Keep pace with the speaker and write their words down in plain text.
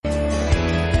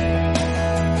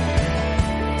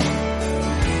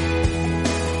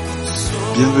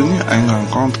Bienvenue à une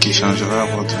rencontre qui changera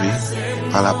votre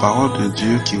vie par la parole de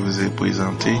Dieu qui vous est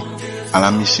présentée à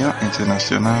la mission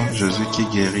internationale Jésus qui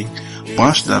guérit,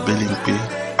 branche d'Abelimpé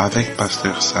avec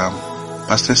Pasteur Sam.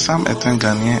 Pasteur Sam est un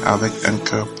Ghanéen avec un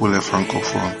cœur pour les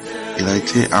francophones. Il a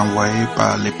été envoyé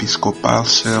par l'épiscopale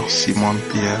Sœur Simone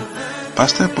Pierre,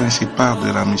 pasteur principal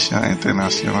de la mission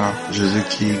internationale Jésus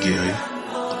qui guérit,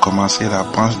 pour commencer la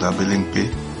branche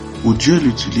d'Abelimpé, où Dieu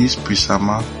l'utilise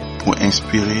puissamment pour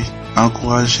inspirer,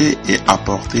 encourager et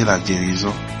apporter la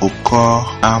guérison au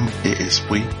corps, âme et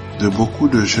esprit de beaucoup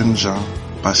de jeunes gens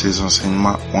par ses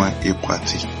enseignements oints et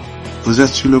pratiques. Vous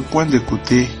êtes sur le point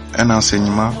d'écouter un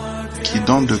enseignement qui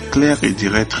donne de claires et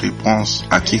directes réponses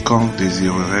à quiconque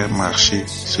désirerait marcher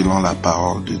selon la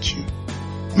parole de Dieu.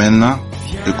 Maintenant,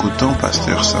 écoutons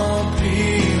Pasteur Sam.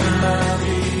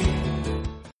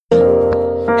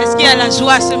 Est-ce qu'il y a la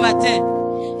joie ce matin?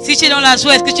 Si tu es dans la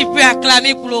joie, est-ce que tu peux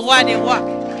acclamer pour le roi des rois?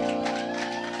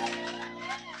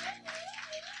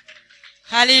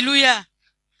 Alléluia.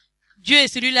 Dieu est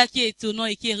celui-là qui est étonnant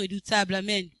et qui est redoutable.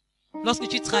 Amen. Lorsque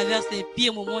tu traverses les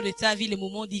pires moments de ta vie, les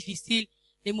moments difficiles,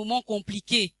 les moments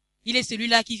compliqués, il est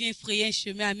celui-là qui vient frayer un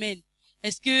chemin. Amen.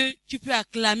 Est-ce que tu peux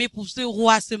acclamer pour ce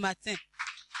roi ce matin?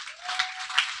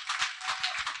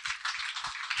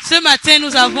 Ce matin,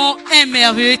 nous avons un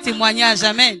merveilleux témoignage.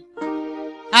 Amen.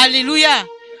 Alléluia.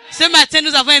 Ce matin,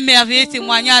 nous avons un merveilleux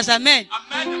témoignage. Amen.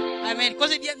 Amen. Amen. Quand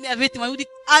je dis un merveilleux témoignage, vous dites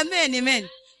Amen, Amen.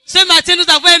 Ce matin, nous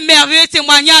avons un merveilleux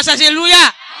témoignage. Alléluia.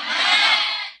 Amen.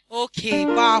 Ok,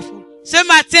 powerful. Ce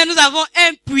matin, nous avons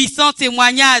un puissant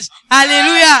témoignage.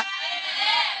 Alléluia. Amen.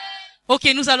 Ok,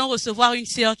 nous allons recevoir une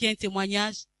sœur qui a un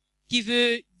témoignage, qui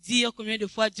veut dire combien de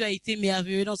fois Dieu a été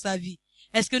merveilleux dans sa vie.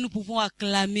 Est-ce que nous pouvons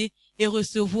acclamer et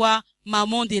recevoir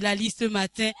Maman Delali ce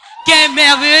matin, qui a un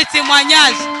merveilleux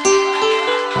témoignage?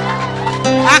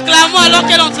 Acclamons alors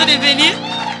qu'elle est en train de venir.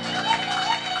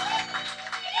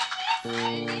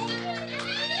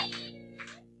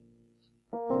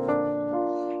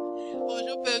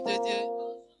 Bonjour peuple de Dieu.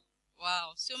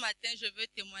 Wow, ce matin je veux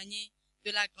témoigner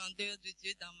de la grandeur de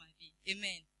Dieu dans ma vie.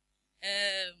 Amen.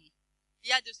 Il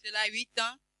y a de cela 8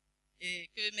 ans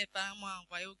que mes parents m'ont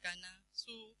envoyé au Ghana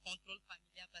sous contrôle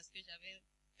familial parce que j'avais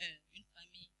une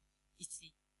famille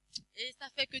ici. Et ça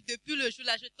fait que depuis le jour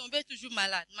là, je tombais toujours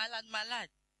malade.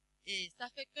 Et ça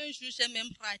fait qu'un jour, j'ai même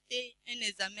raté un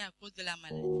examen à cause de la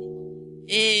maladie.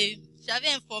 Et j'avais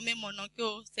informé mon oncle,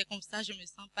 oh, c'est comme ça, je me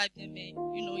sens pas bien, mais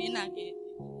il n'a rien.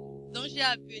 Donc j'ai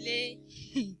appelé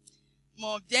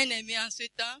mon bien-aimé en ce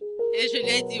temps et je lui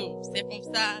ai dit, oh, c'est comme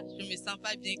ça, je me sens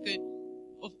pas bien que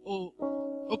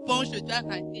au pont, je dois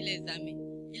rater l'examen.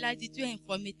 Il a dit, tu as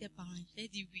informé tes parents? J'ai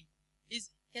dit oui.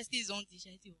 Qu'est-ce qu'ils ont dit?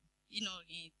 J'ai dit, oh, ils n'ont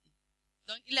rien dit.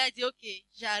 Donc, il a dit, ok,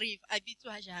 j'arrive,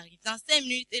 habille-toi, j'arrive. Dans 5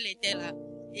 minutes, il était là.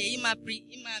 Et il m'a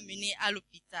amené à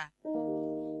l'hôpital.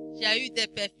 J'ai eu des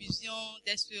perfusions,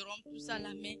 des sérums, tout ça là,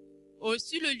 mais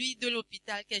sur le lit de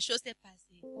l'hôpital, quelque chose s'est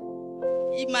passé.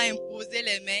 Il m'a imposé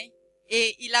les mains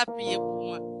et il a prié pour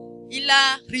moi. Il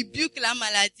a rebuqué la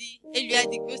maladie et lui a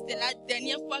dit que c'est la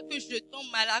dernière fois que je tombe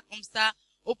malade comme ça,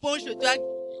 au point où je dois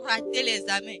rater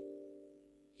l'examen.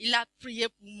 Il a prié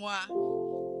pour moi.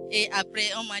 Et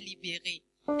après, on m'a libéré.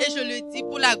 Et je le dis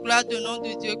pour la gloire du nom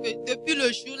de Dieu que depuis le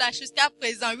jour là jusqu'à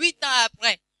présent, 8 ans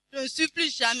après, je ne suis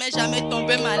plus jamais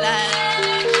tombé malade.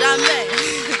 Jamais.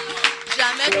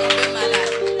 Jamais tombé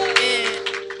malade.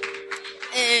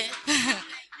 Et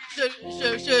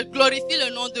je glorifie le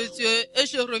nom de Dieu et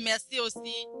je remercie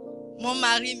aussi mon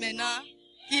mari maintenant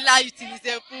qui l'a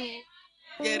utilisé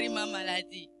pour guérir ma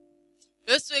maladie.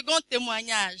 Le second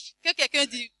témoignage, que quelqu'un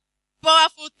dit,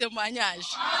 powerful témoignage.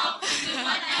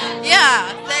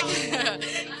 Yeah,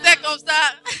 c'est comme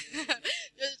ça.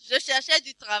 Je cherchais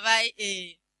du travail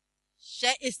et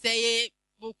j'ai essayé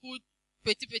beaucoup de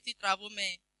petits travaux,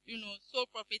 mais sole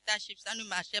proprietorship, ça ne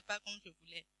marchait pas comme je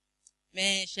voulais.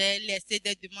 Mais j'ai laissé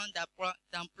des demandes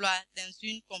d'emploi dans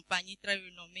une compagnie très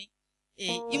renommée et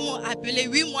ils m'ont appelé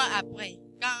 8 mois après,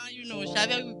 quand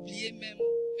j'avais oublié même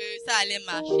que ça allait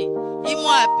marcher. Ils m'ont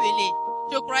appelé.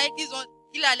 Je croyais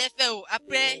qu'il allait faire,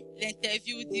 après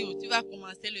l'interview, dire, tu vas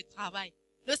commencer le travail.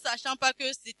 Ne sachant pas que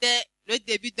c'était le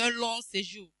début d'un long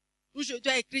séjour, où je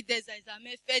dois écrire des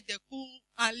examens, faire des cours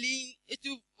en ligne, et tu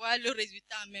vois le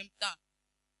résultat en même temps.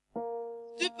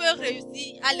 Tu peux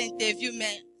réussir à l'interview,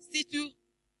 mais si tu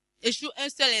échoues un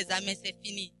seul examen, c'est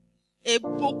fini. Et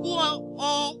beaucoup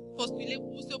ont postulé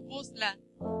pour ce poste-là.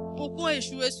 Beaucoup ont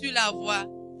échoué sur la voie,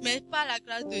 mais par la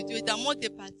grâce de Dieu, dans mon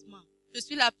département, je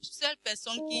suis la seule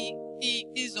personne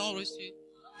qu'ils ont reçue,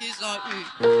 qu'ils ont eu.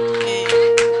 Et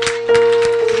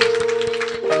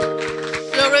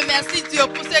je remercie Dieu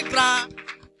pour ce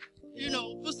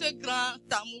grand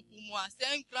amour pour moi. C'est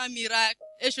un grand miracle.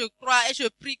 Et je crois et je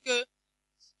prie que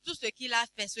tout ce qu'il a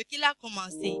fait, ce qu'il a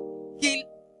commencé, qu'il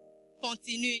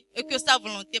continue et que sa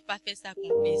volonté parfaite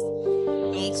s'accomplisse.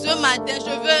 Donc ce matin,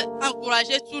 je veux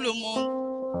encourager tout le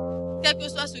monde, quel que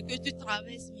soit ce que tu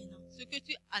traverses maintenant, ce que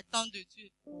tu attends de Dieu,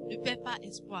 ne perds pas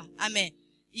espoir. Amen.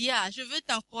 Je veux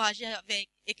t'encourager avec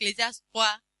Ecclésiaste 3,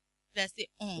 verset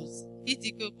 11. Il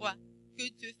dit que quoi? Que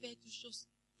Dieu fait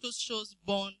toutes choses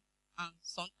bonnes en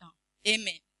son temps.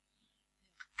 Amen.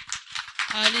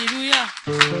 Alléluia.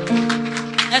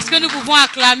 Est-ce que nous pouvons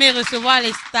acclamer et recevoir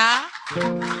les stars?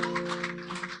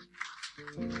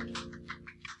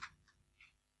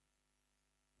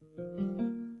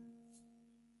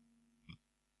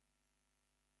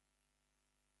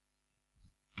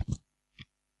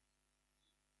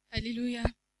 Alléluia.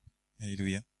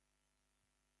 Alléluia.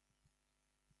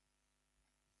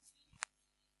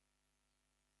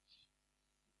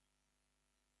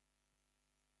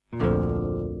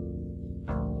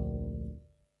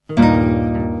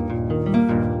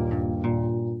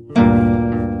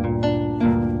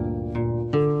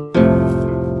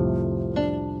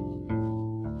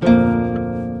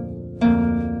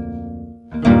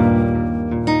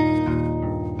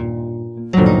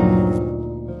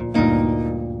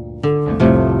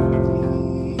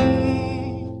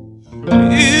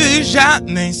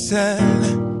 Jamais seul,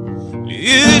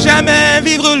 plus jamais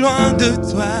vivre loin de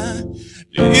toi,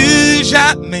 plus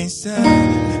jamais seul.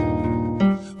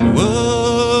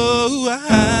 Oh,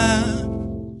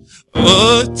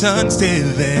 automne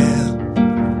sévère,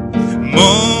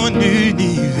 mon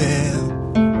univers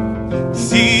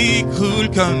s'écroule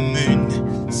comme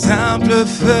une simple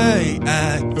feuille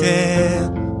à terre.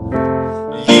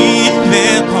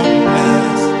 L'hiver prend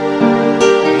place,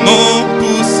 mon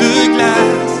pouce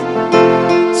glace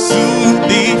sous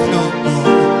des flocons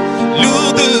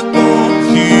lourds de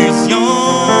confusion.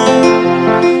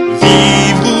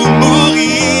 Vivre ou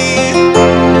mourir,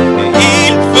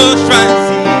 il faut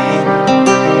choisir.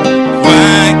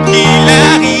 Quoi qu'il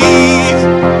arrive,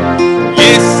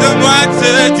 laisse-moi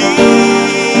te dire,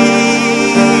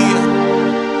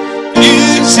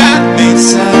 plus jamais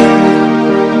seul,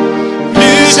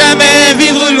 plus jamais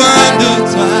vivre loin de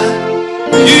toi,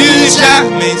 plus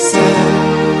jamais seul.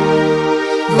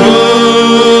 Oh,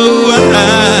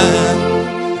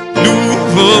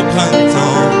 nouveau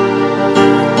printemps,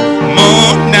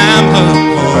 mon âme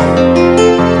reprend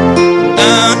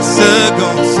un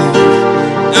second souffle,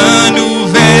 un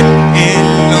nouvel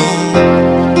élan.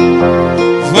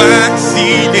 Voici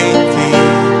l'été,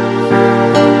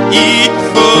 il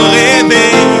faut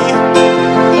rêver,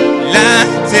 la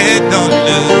tête dans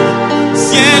le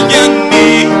ciel bien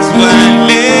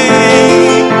étoilé.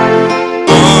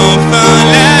 Enfin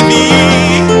la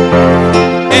vie,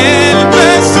 elle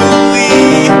peut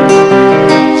sourire.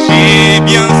 J'ai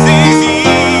bien saisi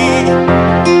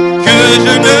que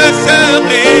je ne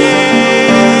serai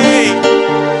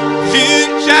plus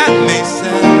jamais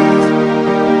seul,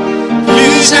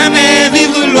 plus jamais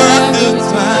vivre loin de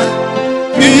toi,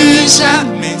 plus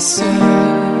jamais seul.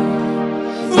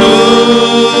 Oh,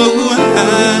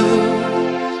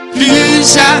 plus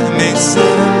jamais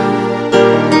seul.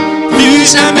 Plus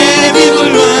jamais vivre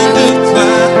loin de toi,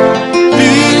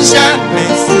 plus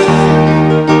jamais seul.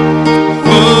 Oh,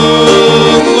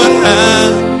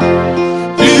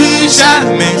 plus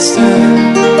jamais seul.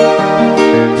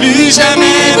 Plus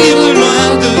jamais vivre loin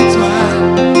de toi,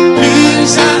 plus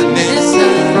jamais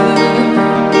seul.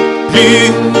 Plus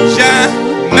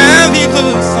jamais vivre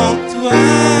sans toi,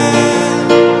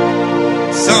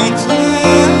 sans toi.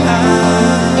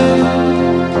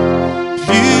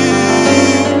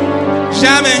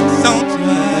 Jamais sans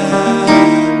toi,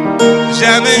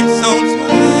 jamais sans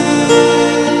toi,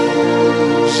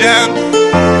 jamais,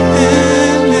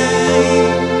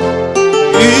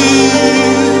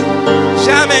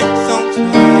 jamais sans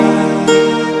toi.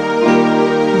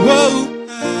 Oh,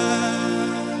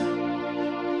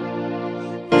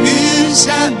 plus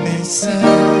jamais seul,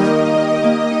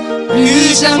 plus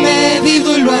jamais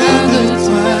vivre loin de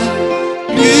toi,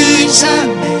 plus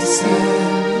jamais seul.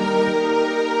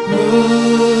 Oh,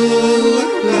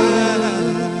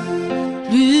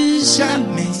 plus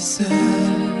jamais seul,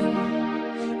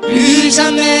 plus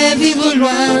jamais vivre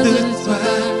loin de toi,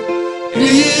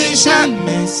 plus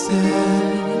jamais seul.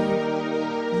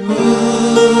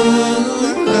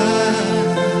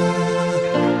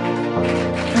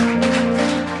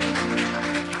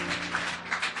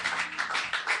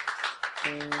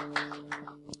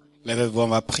 Lèvez-vous, on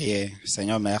va prier.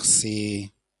 Seigneur,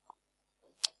 merci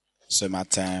ce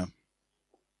matin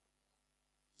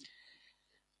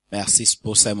Merci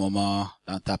pour ces moments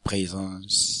dans ta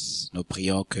présence. Nous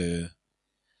prions que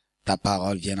ta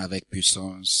parole vienne avec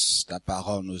puissance. Ta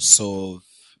parole nous sauve,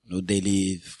 nous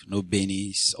délivre, nous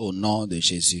bénisse au nom de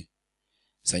Jésus.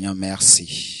 Seigneur,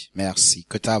 merci. Merci.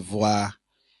 Que ta voix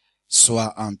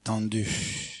soit entendue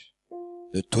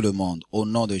de tout le monde au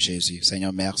nom de Jésus.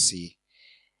 Seigneur, merci.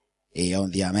 Et on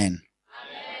dit Amen.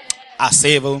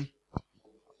 Asseyez-vous.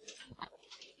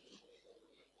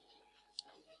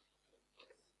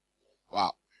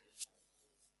 Wow.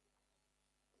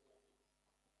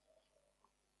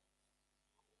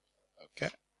 OK.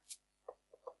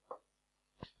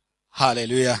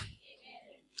 Alléluia.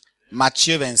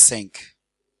 Matthieu 25.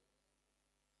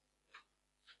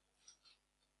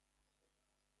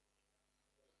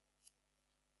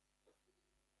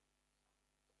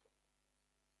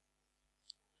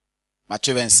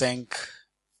 Matthieu 25.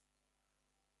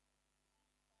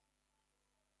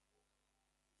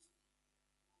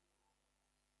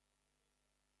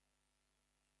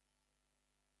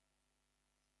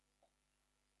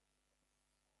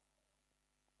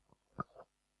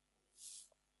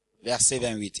 Verset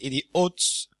 28. Il dit,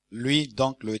 ôte-lui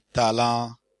donc le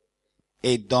talent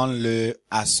et donne-le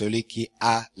à celui qui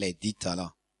a les 10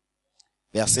 talents.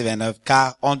 Verset 29.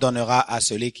 Car on donnera à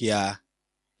celui qui a,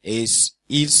 et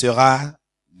il sera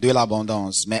de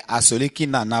l'abondance. Mais à celui qui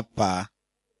n'en a pas,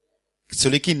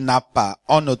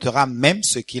 on notera même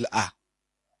ce qu'il a.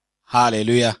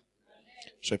 Alléluia.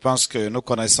 Je pense que nous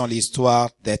connaissons l'histoire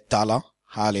des talents.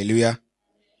 Alléluia.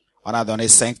 On a donné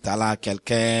 5 talents à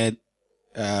quelqu'un,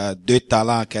 2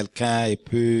 talents à quelqu'un et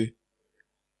puis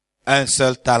un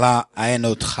seul talent à un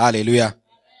autre. Alléluia.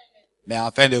 Mais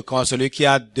en fin de compte, celui qui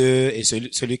a 2 et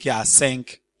celui qui a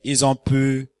 5, ils ont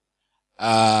pu,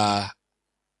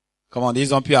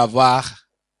 ils ont pu avoir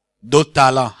d'autres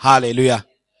talents. Alléluia.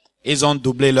 Ils ont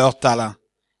doublé leur talent.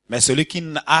 Mais celui qui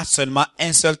a seulement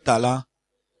un seul talent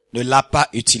ne l'a pas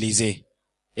utilisé.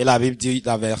 Et la Bible dit,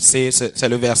 c'est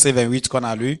le verset 28 qu'on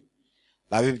a lu.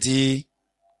 La Bible dit,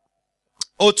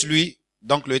 ôte-lui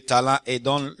donc le talent et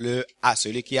donne-le à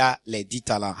celui qui a les 10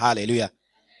 talents. Alléluia.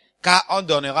 Car on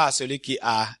donnera à celui qui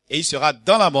a, et il sera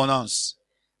dans l'abondance.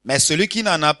 Mais celui qui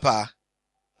n'en a pas,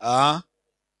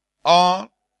 on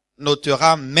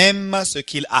notera même ce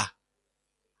qu'il a.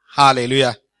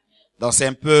 Alléluia. Donc c'est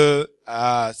un peu,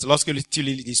 lorsque tu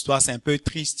lis l'histoire, c'est un peu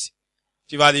triste.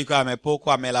 Tu vas dire quoi, mais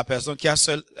pourquoi? Mais la personne qui a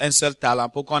un seul talent,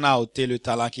 pourquoi on a ôté le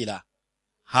talent qu'il a?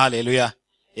 Alléluia.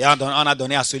 Et on a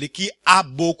donné à celui qui a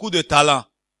beaucoup de talent.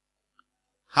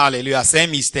 Alléluia. C'est un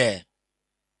mystère.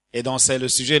 Et donc c'est le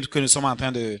sujet que nous sommes en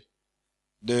train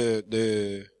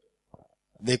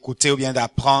d'écouter ou bien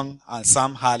d'apprendre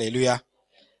ensemble. Alléluia.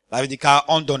 La Bible dit, car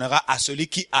on donnera à celui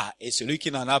qui a, et celui qui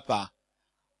n'en a pas,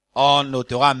 on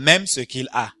notera même ce qu'il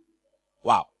a.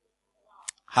 Wow.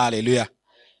 Alléluia.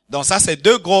 Donc ça, c'est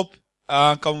 2 groupes,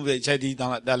 comme j'ai dit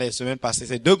dans les semaines passées,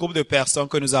 c'est 2 groupes de personnes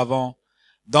que nous avons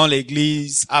dans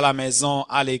l'église, à la maison,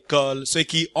 à l'école. Ceux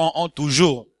qui ont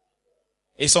toujours,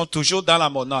 et sont toujours dans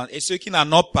l'abondance. Et ceux qui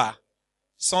n'en ont pas,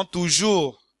 sont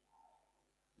toujours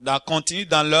continuent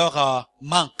dans leur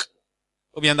manque,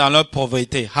 ou bien dans leur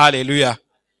pauvreté. Alléluia.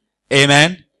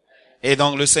 Amen. Et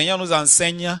donc le Seigneur nous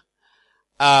enseigne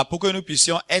pour que nous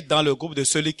puissions être dans le groupe de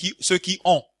ceux qui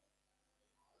ont.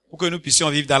 Pour que nous puissions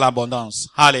vivre dans l'abondance.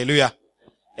 Alléluia.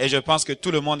 Et je pense que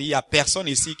tout le monde, il y a personne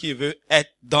ici qui veut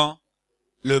être dans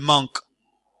le manque.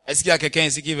 Est-ce qu'il y a quelqu'un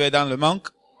ici qui veut être dans le manque?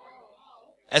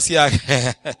 Est-ce qu'il y a,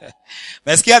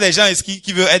 mais est-ce qu'il y a des gens ici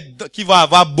qui vont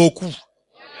avoir beaucoup?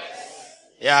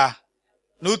 Yeah.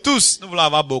 Nous tous, nous voulons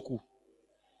avoir beaucoup.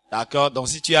 D'accord? Donc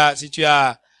si tu as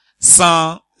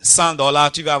 $100,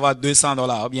 tu vas avoir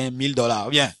 $200, ou bien $1000, ou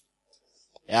bien.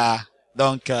 Yeah.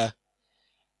 Donc,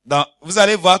 vous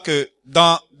allez voir que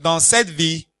dans cette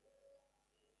vie,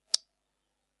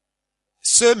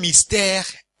 ce mystère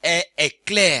est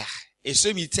clair. Et ce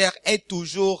mystère est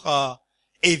toujours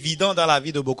évident dans la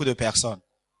vie de beaucoup de personnes.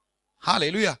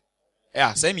 Alléluia.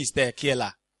 Yeah, c'est un mystère qui est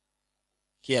là.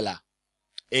 Qui est là.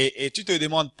 Et tu te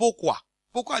demandes pourquoi.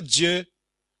 Pourquoi Dieu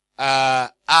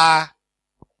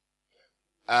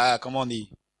comment on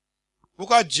dit?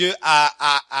 Pourquoi Dieu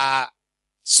a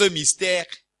ce mystère,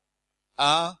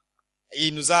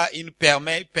 il nous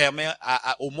permet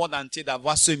au monde entier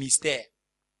d'avoir ce mystère.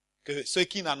 Que ceux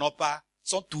qui n'en ont pas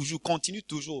continuent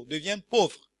toujours, deviennent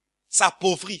pauvres,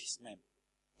 s'appauvrissent même.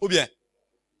 Ou bien,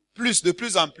 de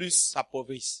plus en plus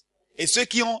s'appauvrissent. Et ceux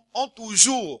qui ont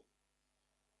toujours,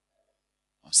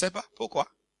 on ne sait pas pourquoi.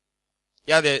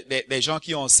 Il y a des gens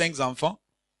qui ont 5 enfants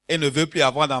et ne veulent plus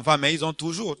avoir d'enfants, mais ils ont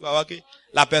toujours. Tu vas voir que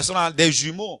la personne a des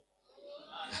jumeaux.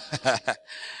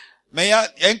 Mais il y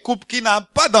a un couple qui n'a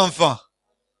pas d'enfants.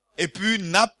 et puis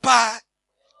n'a pas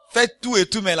fait tout et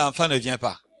tout, mais l'enfant ne vient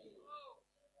pas.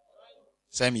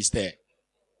 C'est un mystère.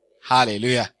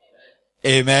 Alléluia.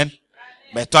 Amen.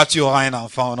 Mais toi, tu auras un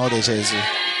enfant au nom de Jésus.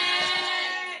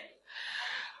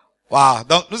 Wow.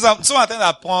 Donc, nous sommes en train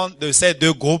d'apprendre de ces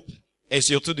deux groupes, et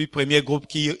surtout du premier groupe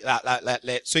qui,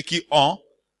 ceux qui ont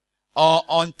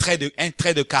un trait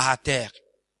de caractère,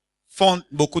 font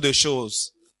beaucoup de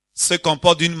choses, se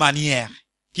comportent d'une manière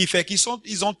qui fait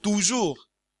ils ont toujours,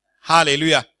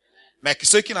 alléluia. Mais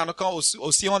ceux qui n'en ont qu'un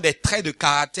aussi ont des traits de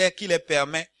caractère qui les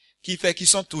permet, qui fait qu'ils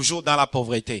sont toujours dans la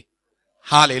pauvreté.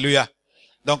 Alléluia.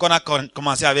 Donc, on a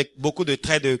commencé avec beaucoup de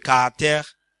traits de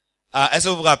caractère. Est-ce que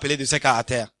vous vous rappelez de ces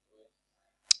caractères?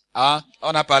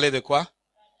 On a parlé de quoi?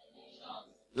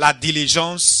 La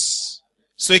diligence.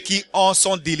 Ceux qui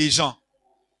sont diligents.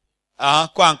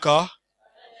 Quoi encore?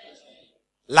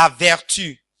 La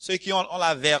vertu. Ceux qui ont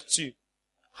la vertu.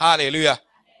 Alléluia.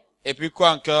 Et puis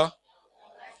quoi encore?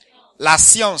 La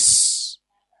science.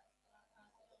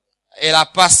 Et la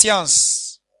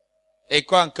patience. Et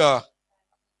quoi encore?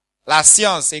 La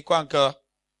science. Et quoi encore?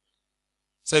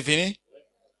 C'est fini?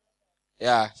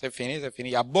 C'est fini. Il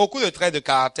y a beaucoup de traits de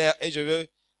caractère et je veux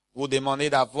vous demander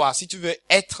d'avoir, si tu veux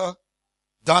être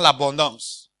dans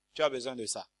l'abondance, tu as besoin de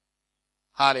ça.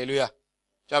 Alléluia.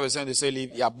 Tu as besoin de ce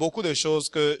livre. Il y a beaucoup de choses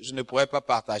que je ne pourrais pas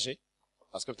partager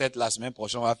parce que peut-être la semaine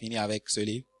prochaine on va finir avec ce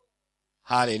livre.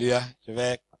 Alléluia. Je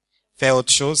vais faire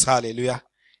autre chose. Alléluia.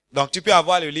 Donc tu peux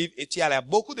avoir le livre et tu as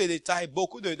beaucoup de détails,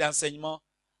 beaucoup d'enseignements,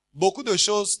 beaucoup de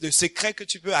choses, de secrets que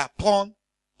tu peux apprendre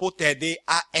pour t'aider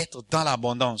à être dans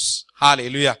l'abondance.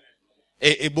 Alléluia.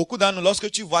 Et beaucoup d'entre nous,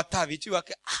 lorsque tu vois ta vie, tu vois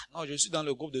que, non, je suis dans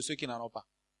le groupe de ceux qui n'en ont pas.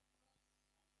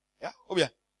 Ou bien?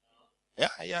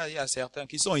 Il y a certains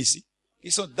qui sont ici,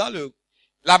 qui sont dans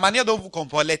la manière dont vous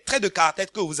comprenez, les traits de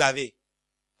caractère que vous avez,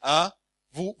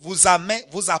 vous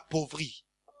appauvrit.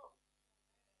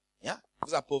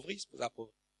 Vous appauvrissent.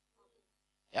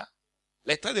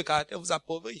 Les traits de caractère vous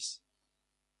appauvrissent.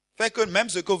 Fait que même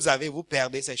ce que vous avez, vous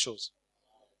perdez ces choses.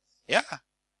 Il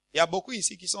y a beaucoup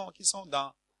ici qui sont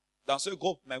dans ce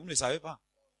groupe, mais vous ne le savez pas.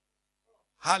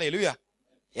 Alléluia.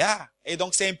 Et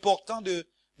donc c'est important de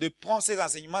prendre ces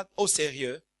enseignements au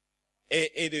sérieux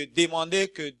et de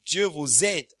demander que Dieu vous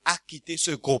aide à quitter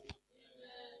ce groupe.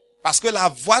 Parce que la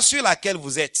voie sur laquelle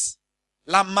vous êtes,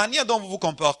 la manière dont vous vous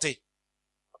comportez,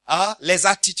 les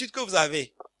attitudes que vous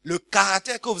avez, le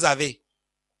caractère que vous avez,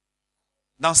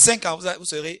 dans 5 ans, vous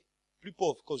serez plus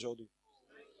pauvre qu'aujourd'hui.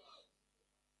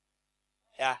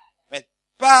 Mais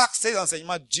par ces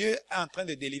enseignements, Dieu est en train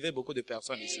de délivrer beaucoup de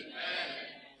personnes ici.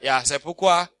 C'est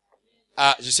pourquoi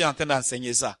je suis en train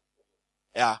d'enseigner ça.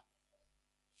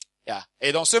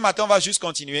 Et donc ce matin, on va juste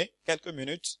continuer quelques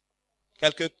minutes,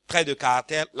 quelques traits de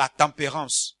caractère, la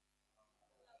tempérance.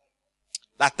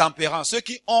 La tempérance. Ceux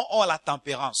qui ont la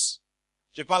tempérance.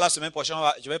 Je pense la semaine prochaine,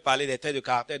 je vais parler des traits de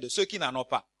caractère de ceux qui n'en ont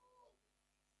pas.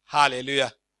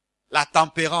 Alléluia. La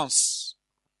tempérance.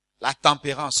 La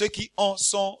tempérance. Ceux qui ont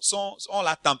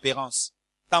la tempérance.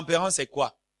 Tempérance, c'est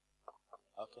quoi?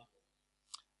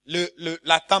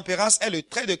 La tempérance est le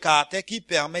trait de caractère qui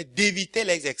permet d'éviter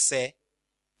les excès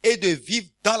et de vivre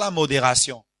dans la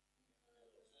modération.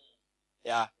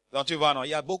 Donc tu vois, non, il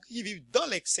y a beaucoup qui vivent dans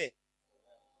l'excès.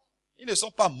 Ils ne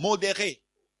sont pas modérés.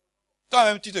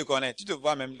 Toi-même, tu te connais, tu te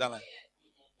vois même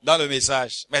dans le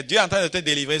message. Mais Dieu est en train de te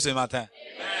délivrer ce matin.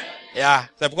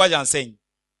 C'est pourquoi j'enseigne.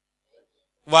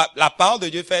 Voilà, la parole de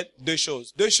Dieu fait deux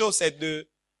choses. Deux choses, c'est de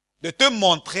te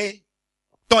montrer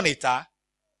ton état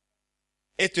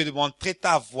et te montrer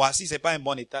ta voie. Si c'est pas un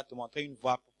bon état, te montrer une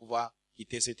voie pour pouvoir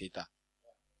quitter cet état.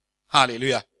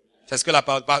 Alléluia. C'est ce que la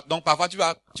parole. Donc parfois tu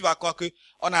vas croire que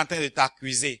on est en train de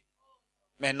t'accuser.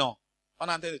 Mais non. On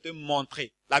est en train de te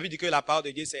montrer. La Bible dit que la parole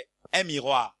de Dieu c'est un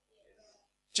miroir.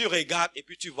 Tu regardes et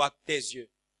puis tu vois tes yeux.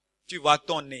 Tu vois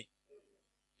ton nez.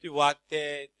 Tu vois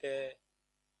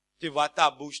tu vois ta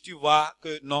bouche. Tu vois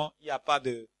que non, il n'y a pas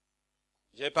de,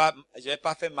 j'ai pas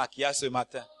fait maquillage ce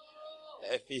matin.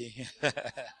 Et puis,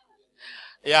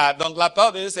 donc la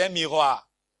parole de Dieu c'est un miroir.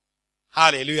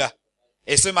 Alléluia.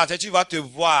 Et ce matin, tu vas te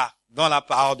voir dans la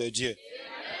parole de Dieu.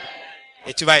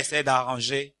 Et tu vas essayer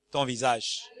d'arranger ton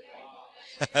visage.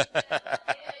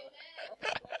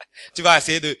 Tu vas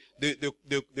essayer de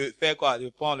faire quoi? De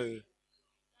prendre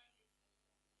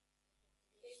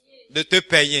de te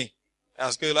payer.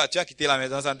 Parce que là, tu as quitté la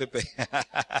maison sans te payer.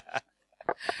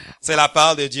 C'est la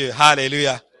parole de Dieu.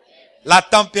 Alléluia. La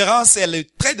tempérance est le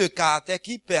trait de caractère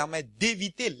qui permet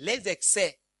d'éviter les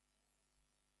excès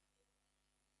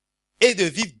et de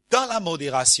vivre dans la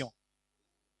modération.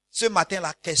 Ce matin,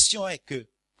 la question est que,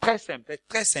 très simple.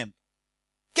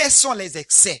 Quels sont les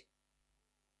excès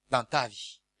dans ta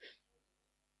vie?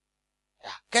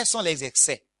 Quels sont les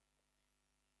excès?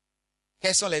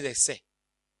 Quels sont les excès?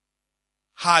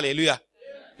 Alléluia.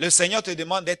 Le Seigneur te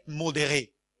demande d'être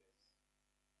modéré.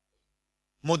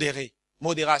 Modéré.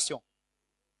 Modération.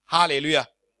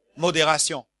 Alléluia.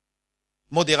 Modération.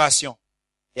 Modération.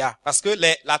 Parce que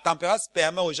la tempérance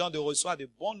permet aux gens de recevoir de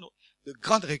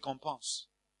grandes récompenses.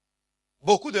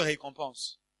 Beaucoup de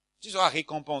récompenses. Tu seras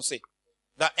récompensé.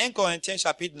 Dans 1 Corinthiens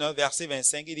chapitre 9 verset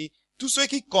 25, il dit, tous ceux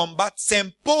qui combattent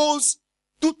s'imposent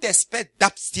toute espèce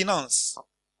d'abstinence.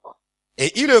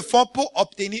 Et ils le font pour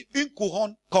obtenir une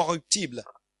couronne corruptible.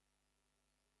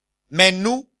 Mais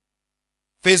nous,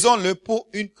 faisons-le pour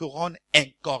une couronne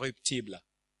incorruptible.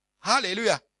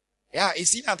 Alléluia.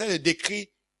 Ici, il est en train de décrire,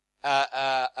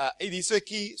 il dit, ceux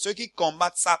qui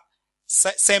combattent ça,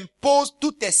 s'imposent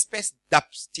toute espèce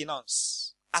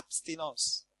d'abstinence.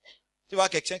 Abstinence. Tu vois,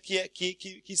 quelqu'un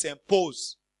qui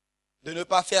s'impose de ne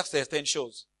pas faire certaines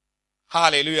choses.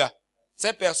 Alléluia.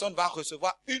 Cette personne va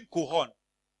recevoir une couronne.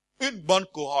 Une bonne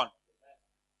couronne.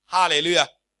 Alléluia.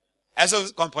 Est-ce que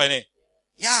vous comprenez?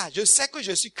 Je sais que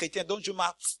je suis chrétien, donc je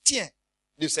m'abstiens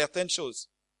de certaines choses.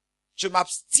 Je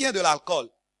m'abstiens de l'alcool.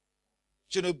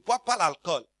 Je ne bois pas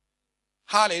l'alcool.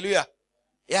 Alléluia.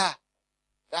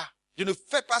 Je ne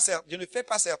fais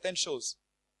pas certaines choses.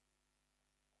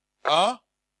 Hein?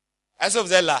 Est-ce que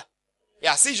vous êtes là?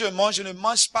 Si je mange, je ne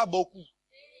mange pas beaucoup.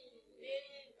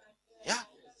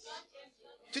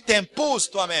 Tu t'imposes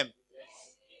toi-même.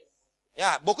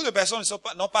 Beaucoup de personnes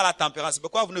n'ont pas la tempérance.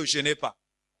 Pourquoi vous ne jeûnez pas?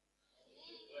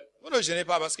 Vous ne jeûnez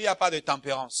pas parce qu'il n'y a pas de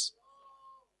tempérance.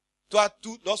 Toi,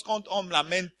 lorsqu'on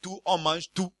l'amène tout, on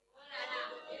mange tout.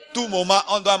 Tout moment,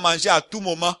 on doit manger à tout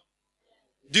moment.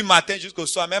 Du matin jusqu'au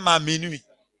soir, même à minuit.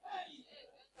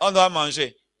 On doit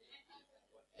manger.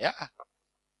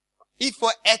 Il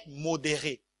faut être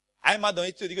modéré. À un moment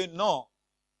donné, tu te dis que non,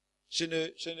 je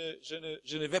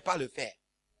ne vais pas le faire.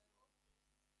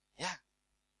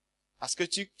 Parce que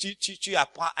tu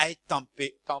apprends à être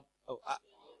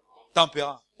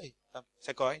tempérant.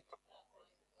 C'est correct?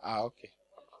 Ok.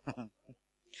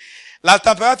 La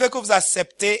tempérance fait que vous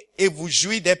acceptez et vous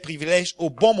jouissez des privilèges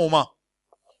au bon moment.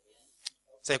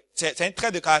 C'est un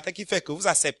trait de caractère qui fait que vous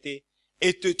acceptez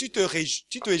et tu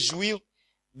te jouis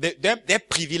des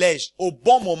privilèges au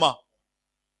bon moment.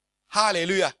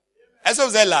 Alléluia. Est-ce que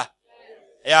vous êtes là?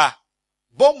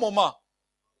 Bon moment.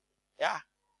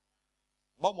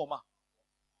 Bon moment.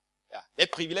 Des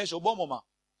privilèges au bon moment.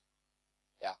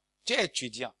 Tu es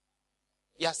étudiant.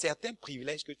 Il y a certains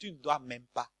privilèges que tu ne dois même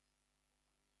pas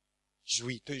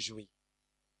te jouir.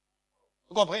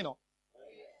 Vous comprenez, non?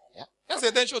 Il y a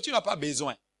certaines choses que tu n'as pas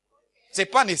besoin. C'est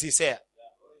pas nécessaire.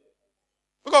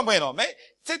 Vous comprenez, non? Mais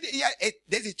il y a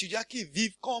des étudiants qui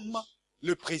vivent comme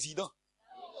le président.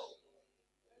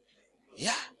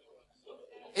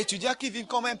 Étudiants qui vivent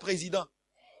comme un président.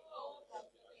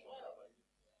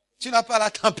 Tu n'as pas la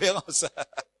tempérance.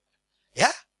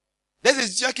 Des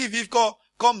étudiants qui vivent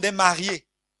comme des mariés.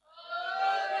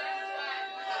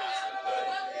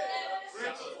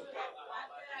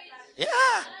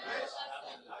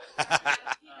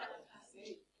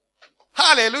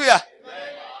 Alléluia.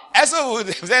 Est-ce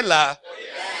que vous êtes là?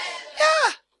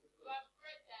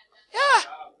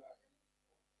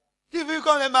 Tu vis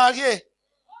comme des mariés.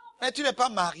 Mais tu n'es pas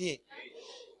marié.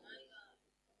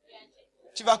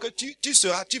 Tu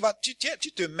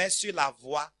te mets sur la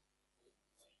voie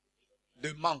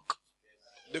de manque,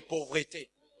 de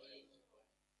pauvreté.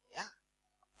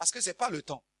 Parce que c'est pas le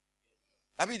temps.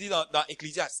 La Bible dit dans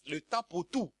Ecclésiaste, le temps pour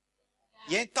tout.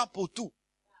 Il y a un temps pour tout.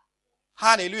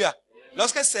 Alléluia.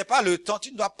 Lorsque c'est pas le temps,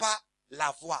 tu ne dois pas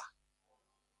l'avoir.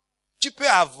 Tu peux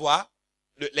avoir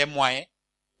les moyens,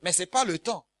 mais c'est pas le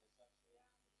temps.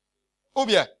 Ou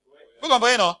bien? Vous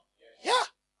comprenez, non?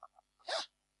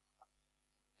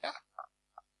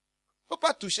 Faut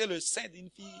pas toucher le sein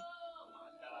d'une fille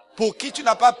pour qui tu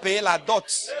n'as pas payé la dot.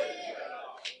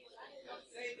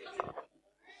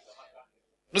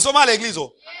 Nous sommes à l'église,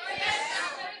 oh.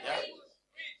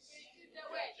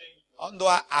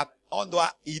 On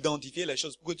doit identifier les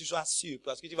choses pour que tu sois sûr.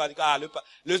 Parce que tu vas dire,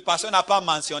 le pasteur n'a pas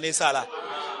mentionné ça là.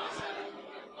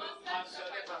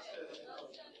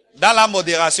 Dans la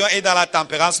modération et dans la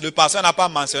tempérance, le pasteur n'a pas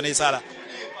mentionné ça là.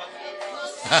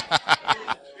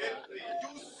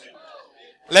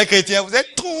 Les chrétiens, vous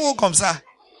êtes trop comme ça.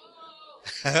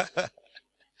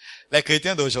 Les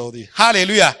chrétiens d'aujourd'hui.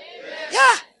 Alléluia.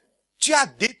 Tu as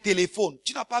des téléphones.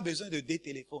 Tu n'as pas besoin de des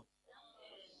téléphones.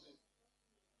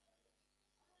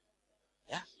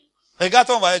 Regarde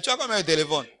ton voisin, tu as combien de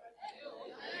téléphones?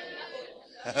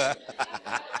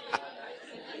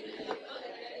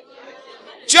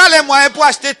 Tu as les moyens pour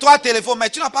acheter 3 téléphones, mais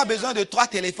tu n'as pas besoin de 3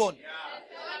 téléphones.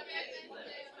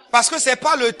 Parce que c'est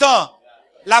pas le temps.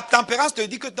 La tempérance te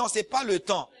dit que non, c'est pas le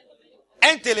temps.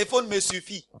 Un téléphone me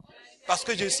suffit. Parce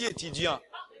que je suis étudiant.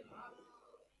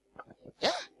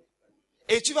 Yeah.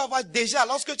 Et tu vas voir déjà,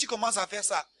 lorsque tu commences à faire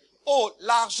ça, oh,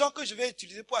 l'argent que je vais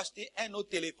utiliser pour acheter un autre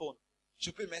téléphone,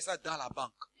 je peux mettre ça dans la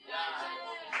banque.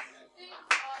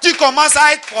 Tu commences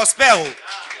à être prospère. Oh.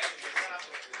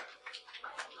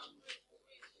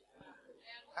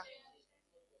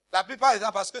 La plupart du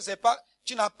temps, parce que c'est pas,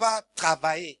 tu n'as pas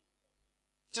travaillé.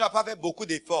 Tu n'as pas fait beaucoup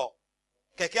d'efforts.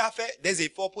 Quelqu'un a fait des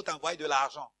efforts pour t'envoyer de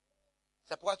l'argent.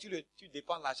 C'est pourquoi tu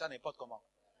dépenses l'argent n'importe comment.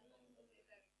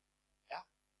 Yeah.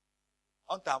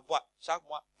 On t'envoie chaque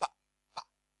mois.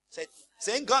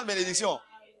 C'est une grande bénédiction.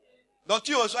 Donc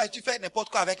tu reçois et tu fais n'importe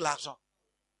quoi avec l'argent.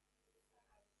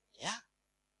 Yeah.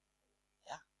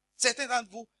 Yeah. Certains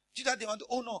d'entre vous, tu dois demander,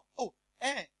 oh non, oh,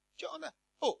 hein,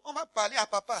 on va parler à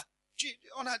papa.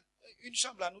 On a une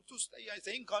chambre là, nous tous,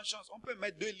 c'est une grande chance. On peut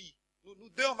mettre 2 lits.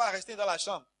 Nous deux, on va rester dans la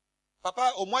chambre.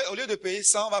 Papa, au moins, au lieu de payer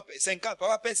 100, on va payer 50.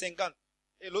 Papa paye 50.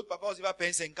 Et l'autre papa aussi va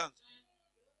payer 50.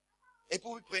 Et puis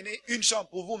vous prenez une chambre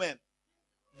pour vous-même.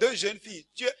 2 jeunes filles.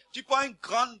 Tu prends une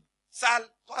grande salle,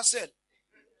 toi seul.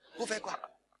 Pour faire quoi?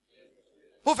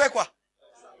 Pour faire quoi?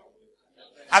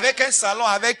 Avec un salon,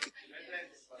 avec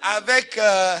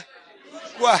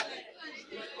quoi?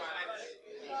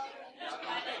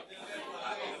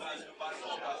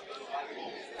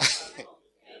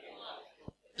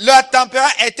 Le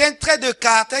tempérament est un trait de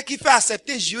caractère qui fait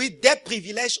accepter, jouir des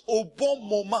privilèges au bon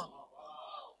moment.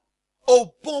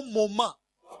 Au bon moment.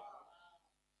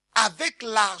 Avec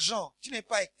l'argent. Tu n'es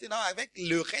pas excellent avec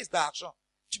le reste d'argent.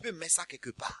 Tu peux mettre ça quelque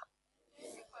part.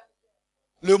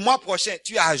 Le mois prochain,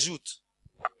 tu ajoutes.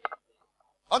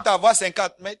 On t'envoie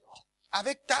 50, mais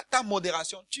avec ta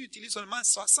modération, tu utilises seulement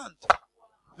 60.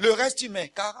 Le reste, tu mets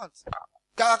 40.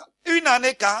 Une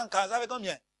année, 40, ça fait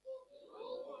combien?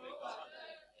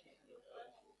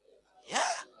 Yeah.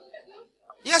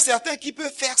 Il y a certains qui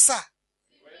peuvent faire ça.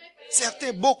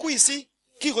 Certains, beaucoup ici,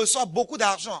 qui reçoivent beaucoup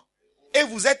d'argent. Et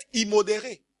vous êtes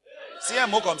immodérés. C'est un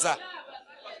mot comme ça.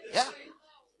 Yeah.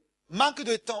 Manque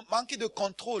de temps, manque de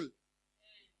contrôle.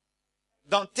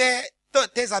 Dans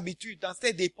tes habitudes, dans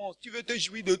tes dépenses. Tu veux te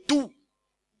jouir de tout.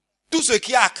 Tout ce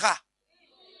qui est Accra.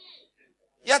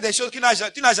 Il y a des choses que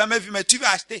tu n'as jamais vues, mais tu veux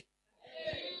acheter.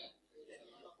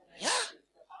 Yeah.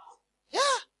 Yeah.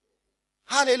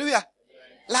 Alléluia.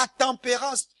 La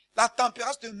tempérance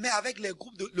te met avec les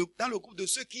groupes dans le groupe de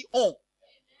ceux qui ont.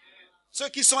 Ceux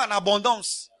qui sont en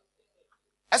abondance.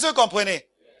 Est-ce que vous comprenez?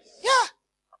 Yeah.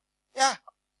 Yeah.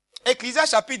 Ecclésias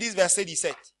chapitre 10, verset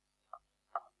 17.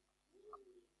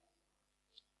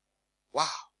 Wow.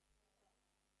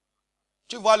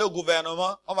 Tu vois le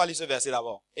gouvernement, on va lire ce verset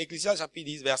d'abord. Ecclésias chapitre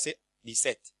 10, verset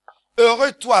 17.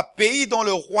 Heureux toi, pays dont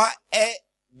le roi est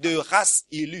de race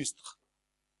illustre,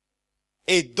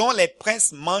 et dont les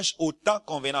princes mangent au temps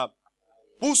convenable,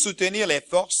 pour soutenir les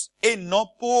forces et non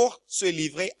pour se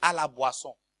livrer à la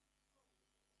boisson.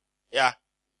 Yeah.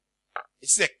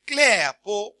 C'est clair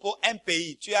pour un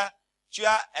pays. Tu as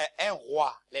un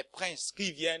roi, les princes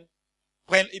qui viennent,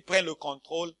 ils prennent le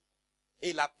contrôle,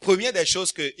 et la première des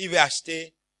choses qu'il veut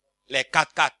acheter, les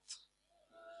 4x4.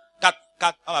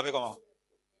 4x4, on l'appelle comment?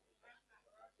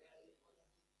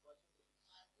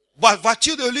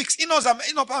 Voiture de luxe. Ils n'ont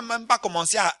même pas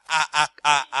commencé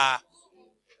à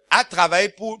travailler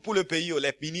pour le pays,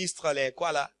 les ministres, les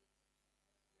quoi là.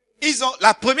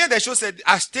 La première des choses, c'est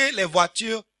acheter les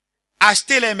voitures,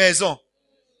 acheter les maisons.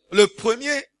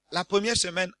 La première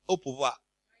semaine au pouvoir.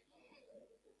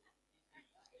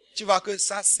 Tu vois que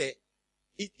ça,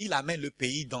 il amène le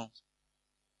pays dans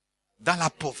la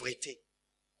pauvreté.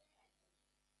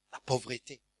 La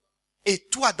pauvreté. Et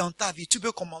toi, dans ta vie, tu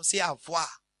peux commencer à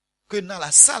voir que dans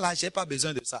la salle, là, j'ai pas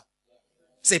besoin de ça.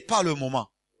 C'est pas le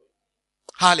moment.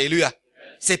 Alléluia.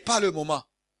 C'est pas le moment.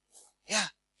 Yeah.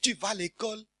 Tu vas à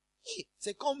l'école.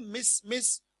 C'est comme Miss,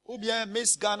 ou bien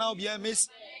Miss Ghana, ou bien Miss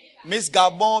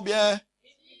Gabon, ou bien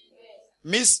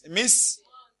Miss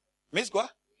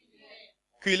quoi?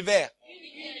 Culver.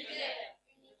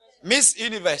 Miss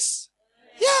Univers.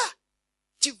 Yeah.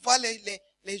 Tu vois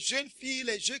les jeunes filles,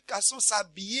 les jeunes garçons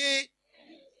s'habiller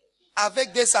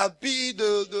avec des habits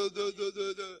de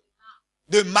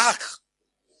marque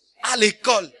à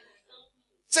l'école.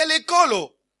 C'est l'école,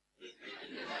 oh.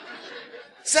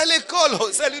 C'est l'école,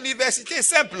 oh. C'est l'université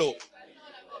simple, oh.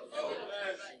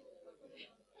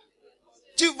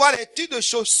 Tu vois les types de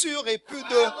chaussures et puis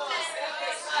de...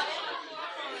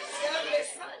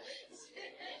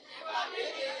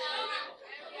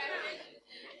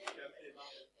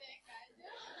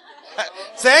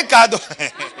 C'est un cadeau.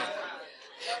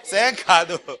 C'est un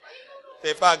cadeau.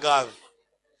 C'est pas grave.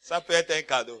 Ça peut être un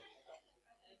cadeau.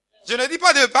 Je ne dis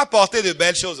pas de ne pas porter de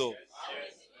belles choses.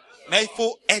 Mais il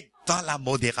faut être dans la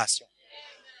modération.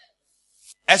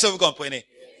 Est-ce que vous comprenez?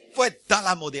 Il faut être dans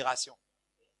la modération.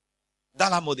 Dans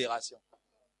la modération.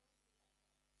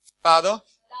 Pardon?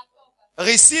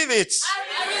 Receive it.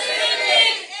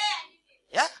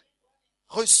 Yeah.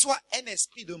 Reçois un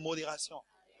esprit de modération,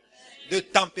 de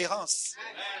tempérance.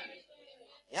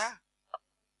 Yeah.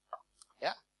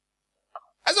 Yeah.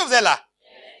 Est-ce que vous êtes là?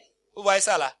 Vous voyez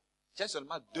ça là? J'ai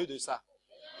seulement 2 de ça.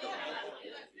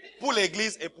 Pour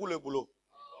l'église et pour le boulot.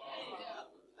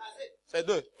 C'est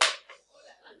 2.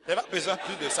 J'ai pas besoin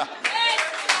plus de ça.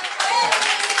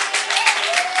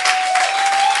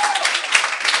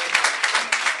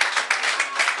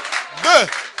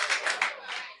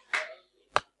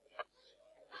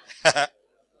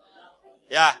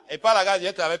 Yeah. Et par la grâce,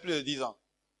 j'ai travaillé plus de 10 ans.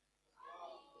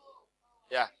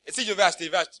 Yeah. Et si je veux acheter,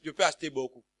 je peux acheter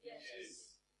beaucoup.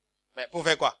 Mais pour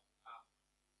faire quoi?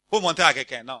 Pour montrer à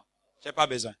quelqu'un? Non. J'ai pas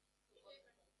besoin.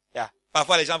 Yeah.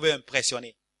 Parfois, les gens veulent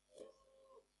impressionner.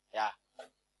 Yeah.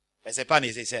 Mais c'est pas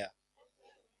nécessaire.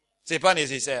 C'est pas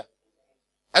nécessaire.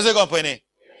 Est-ce que vous comprenez?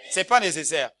 C'est pas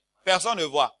nécessaire. Personne ne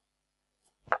voit.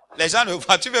 Les gens ne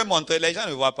voient. Tu veux montrer, les gens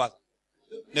ne voient pas.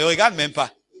 Ne regardent même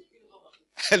pas.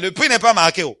 Le prix n'est pas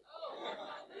marqué. Oh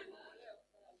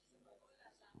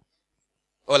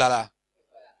là là.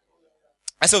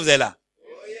 Est-ce que vous êtes là?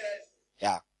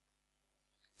 Yeah.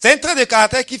 C'est un trait de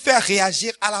caractère qui fait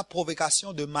réagir à la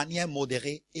provocation de manière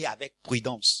modérée et avec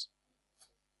prudence.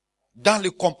 Dans le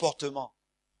comportement.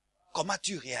 Comment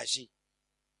tu réagis?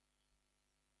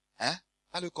 Hein?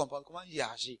 Dans le comportement, comment tu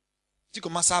réagis? Tu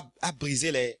commences à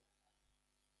briser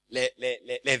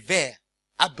les verres,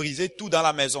 à briser tout dans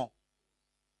la maison.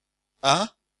 Hein?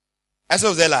 Est-ce que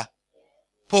vous êtes là?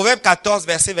 Proverbe 14,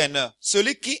 verset 29.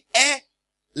 Celui qui est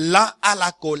lent à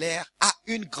la colère a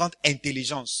une grande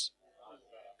intelligence.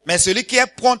 Mais celui qui est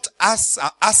prompt à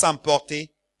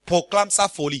s'emporter proclame sa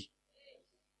folie.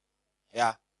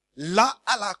 Yeah. Lent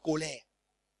à la colère.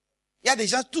 Il y a des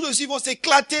gens, tout de suite, vont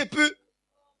s'éclater, puis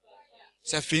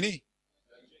c'est fini.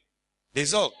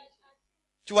 Désordre.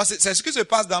 Tu vois, c'est ce qui se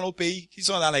passe dans nos pays qui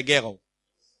sont dans les guerres.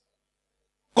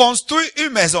 Construire une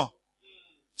maison.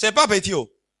 C'est pas petit,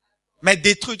 mais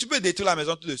détruire, tu peux détruire la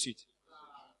maison tout de suite.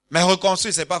 Mais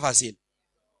reconstruire, c'est pas facile.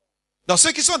 Donc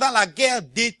ceux qui sont dans la guerre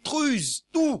détruisent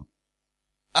tout.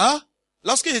 Hein?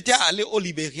 Lorsque j'étais allé au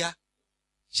Libéria,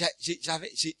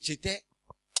 j'étais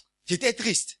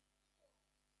triste.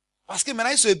 Parce que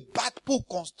maintenant ils se battent pour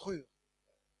construire.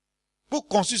 Pour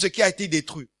construire ce qui a été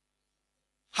détruit.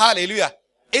 Alléluia.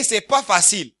 Et c'est pas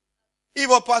facile. Ils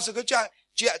vont penser que tu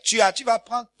vas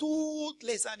prendre toutes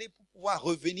les années pour pouvoir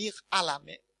revenir à la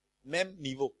même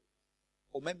niveau.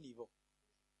 Au même niveau.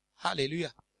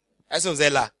 Alléluia. Est-ce que vous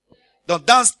êtes là? Donc,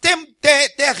 dans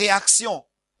tes réactions,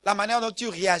 la manière dont tu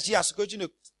réagis à ce que tu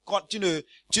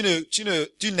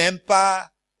n'aimes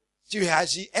pas, tu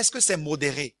réagis, est-ce que c'est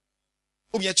modéré?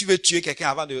 Ou bien tu veux tuer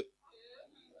quelqu'un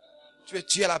tu veux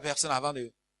tuer la personne avant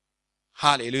de,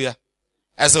 alléluia.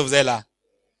 Est-ce que vous êtes là?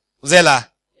 Vous êtes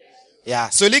là?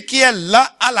 Yeah. Celui qui est lent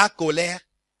à la colère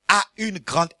a une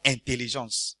grande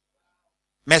intelligence.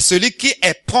 Mais celui qui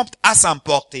est prompt à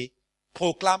s'emporter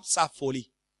proclame sa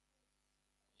folie.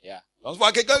 Yeah. On se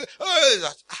voit quelqu'un,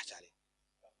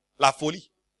 la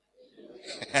folie.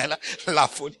 la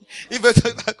folie. Il veut te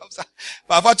faire comme ça.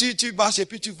 Parfois tu marches et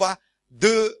puis tu vois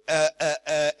 2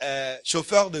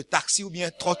 chauffeurs de taxi ou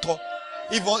bien trop.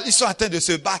 Ils sont en train de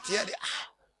se battre.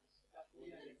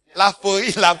 La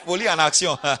folie en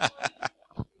action.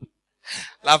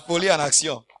 La folie en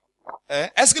action.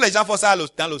 Est-ce que les gens font ça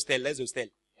dans l'hostel, les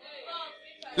hostels?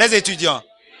 Les étudiants.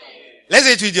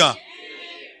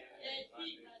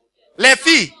 Les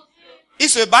filles, ils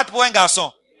se battent pour un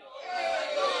garçon.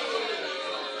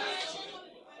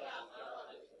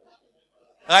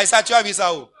 Raïssa, tu as vu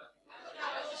ça où?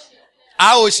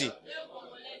 À Oshi.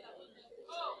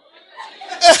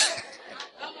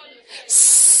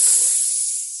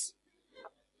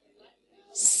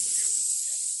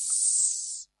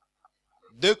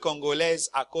 Deux Congolaises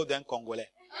à cause d'un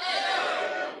Congolais.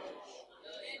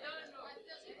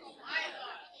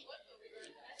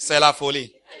 C'est la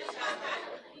folie.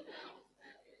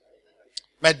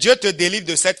 Mais Dieu te délivre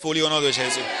de cette folie au nom de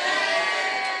Jésus.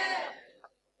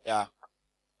 Yeah.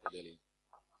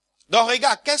 Donc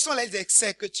regarde, quels sont les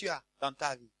excès que tu as dans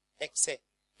ta vie? Excès.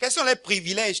 Quels sont les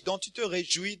privilèges dont tu te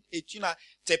réjouis et tu n'as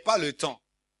pas le temps?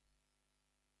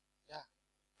 Yeah.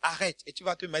 Arrête et tu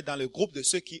vas te mettre dans le groupe de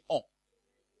ceux qui ont.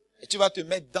 Et tu vas te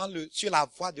mettre sur la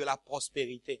voie de la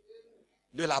prospérité,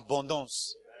 de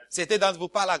l'abondance. C'était dans vous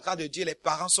par la grâce de Dieu, les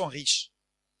parents sont riches.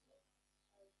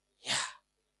 Yeah.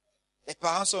 Les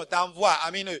parents t'envoient,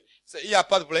 Amineux. Il n'y a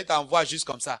pas de problème, t'envoient juste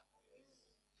comme ça.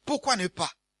 Pourquoi ne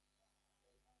pas?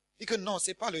 Dis que non,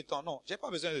 c'est pas le temps, non. J'ai pas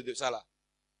besoin de ça là.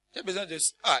 J'ai besoin de,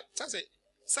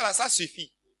 ça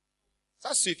suffit.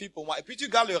 Ça suffit pour moi. Et puis tu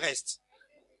gardes le reste.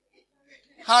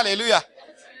 Alléluia.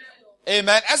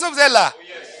 Amen. Est-ce que vous êtes là?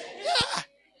 Yeah.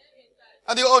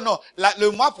 On dit, oh non, le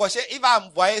mois prochain, il va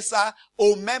envoyer ça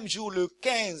au même jour, le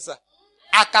 15,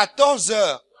 à 14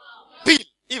 heures. Pile,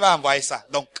 il va envoyer ça.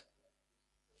 Donc,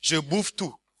 je bouffe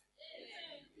tout.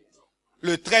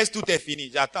 Le 13, tout est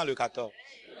fini. J'attends le 14.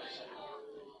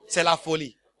 C'est la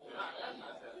folie.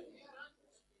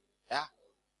 Yeah.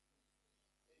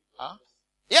 Hein?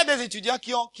 Il y a des étudiants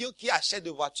qui achètent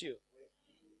des voitures.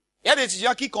 Il y a des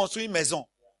étudiants qui construisent une maison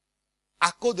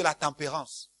à cause de la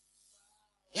tempérance.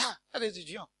 Il y a des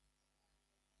étudiants.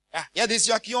 Il y a des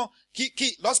étudiants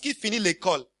qui lorsqu'ils finissent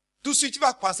l'école, tout de suite, tu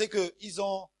vas penser qu'ils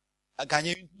ont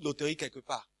gagné une loterie quelque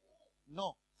part.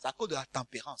 Non, c'est à cause de la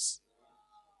tempérance.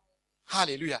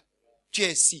 Alléluia. Tu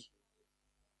es ici.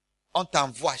 On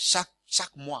t'envoie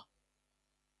chaque mois.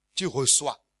 Tu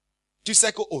reçois. Tu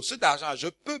sais que, cet argent, je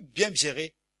peux bien me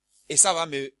gérer et ça va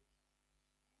il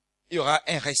y aura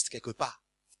un reste quelque part.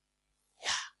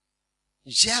 Yeah.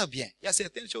 Gère bien. Il y a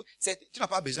certaines choses, tu n'as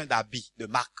pas besoin d'habits, de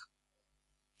marque.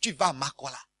 Tu vas à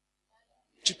Makola.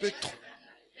 Tu peux trop.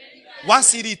 1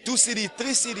 CD, 2 CD,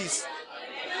 3 CDs.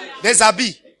 Des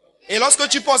habits. Et lorsque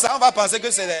tu penses ça, on va penser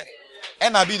que c'est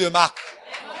un habit de marque.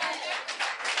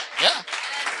 Yeah.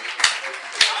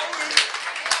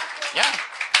 Yeah.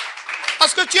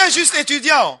 Parce que tu es juste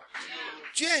étudiant.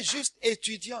 Tu es juste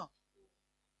étudiant.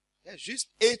 Tu es juste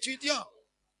étudiant.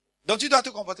 Donc tu dois te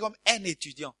comporter comme un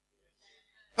étudiant.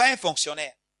 Pas un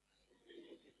fonctionnaire.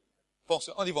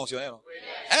 On dit fonctionnaire, non?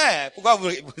 Hein? Pourquoi vous...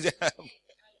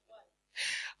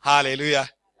 Alléluia.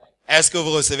 Est-ce que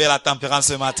vous recevez la tempérance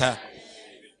ce matin?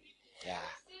 Yeah.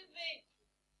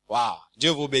 Wow.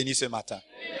 Dieu vous bénit ce matin.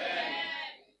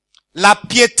 La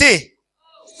piété.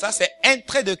 Ça, c'est un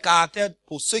trait de caractère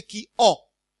pour ceux qui ont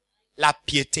la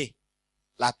piété.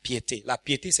 La piété. La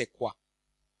piété, c'est quoi?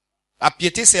 La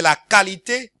piété, c'est la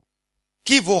qualité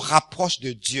qui vous rapproche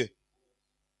de Dieu.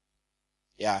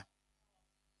 Yeah.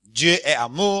 Dieu est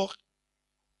amour.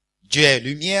 Dieu est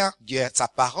lumière. Dieu est sa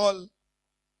parole.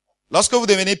 Lorsque vous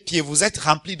devenez pieux, vous êtes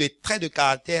rempli de traits de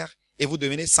caractère et vous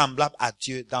devenez semblable à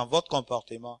Dieu dans votre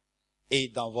comportement et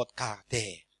dans votre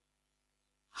caractère.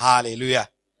 Alléluia.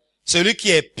 Celui qui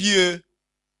est pieux,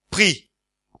 prie.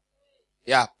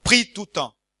 Il a prie tout le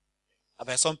temps. La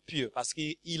personne pieux, parce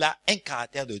qu'il a un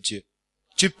caractère de Dieu.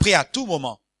 Tu pries à tout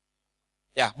moment.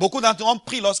 Beaucoup d'entre nous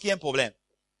prient lorsqu'il y a un problème.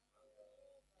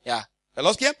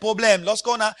 Lorsqu'il y a un problème,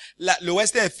 lorsqu'on a, le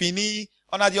West est fini,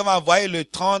 on a dit on va envoyer le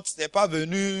 30, c'est pas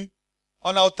venu.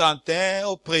 On a au 31,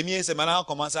 au 1er, c'est maintenant on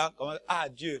commence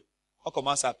Dieu. On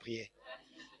commence à prier.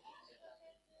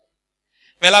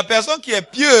 Mais la personne qui est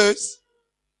pieuse,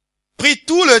 prie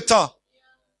tout le temps.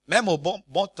 Même au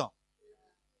bon temps.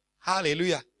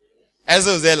 Alléluia. Est-ce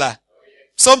que vous êtes là?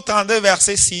 Psaume 32,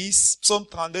 verset 6. Psaume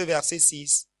 32, verset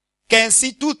 6.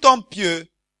 Qu'ainsi tout homme pieux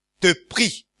te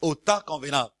prie au temps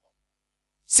convenable.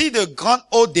 Si de grandes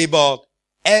eaux débordent,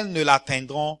 elles ne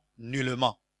l'atteindront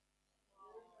nullement.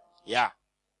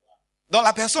 Donc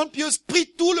la personne pieuse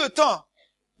prie tout le temps.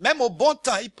 Même au bon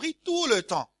temps, il prie tout le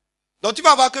temps. Donc tu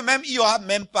vas voir que même il y aura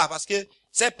même pas, parce que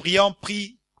ces prières on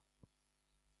prie,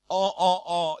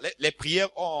 les prières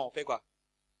on fait quoi?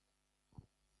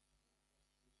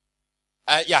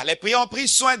 Les prières ont pris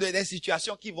soin des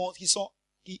situations qui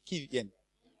viennent.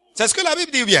 C'est ce que la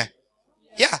Bible dit bien.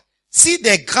 Si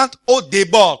des grandes eaux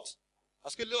débordent,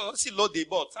 parce que si l'eau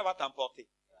déborde, ça va t'emporter.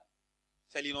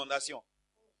 C'est l'inondation.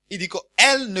 Il dit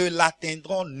qu'elles ne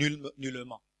l'atteindront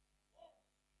nullement.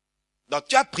 Donc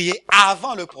tu as prié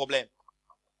avant le problème.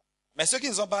 Mais ceux qui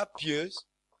ne sont pas pieux,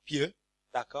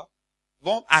 d'accord,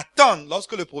 vont attendre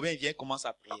lorsque le problème vient, commencent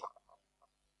à prier.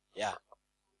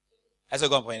 Est-ce que vous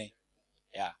comprenez?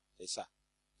 C'est ça.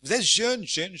 Vous êtes jeune.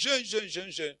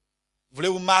 Vous voulez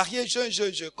vous marier,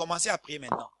 jeune. Commencez à prier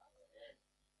maintenant.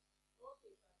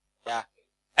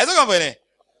 Est-ce que vous comprenez?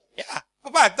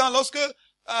 Faut pas attendre lorsque,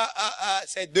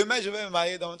 c'est demain je vais me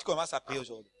marier, donc tu commences à prier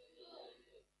aujourd'hui.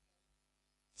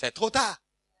 C'est trop tard.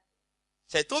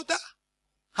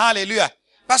 Alléluia.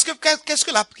 Parce que qu'est-ce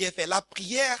que la prière fait? La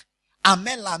prière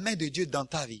amène la main de Dieu dans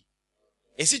ta vie.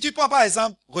 Et si tu prends par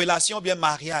exemple relation ou bien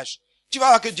mariage, tu vas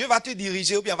voir que Dieu va te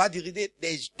diriger ou bien va diriger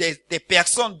des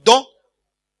personnes dont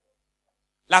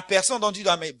la personne dont tu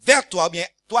dois mettre vers toi ou bien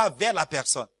toi vers la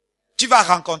personne. Tu vas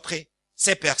rencontrer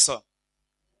ces personnes.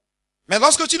 Mais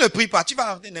lorsque tu ne pries pas, tu vas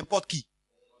rencontrer n'importe qui.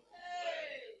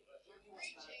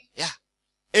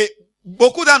 Et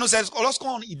beaucoup d'entre nous, c'est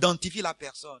lorsqu'on identifie la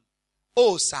personne.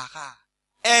 Oh, Sarah,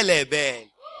 elle est belle.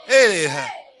 Elle est...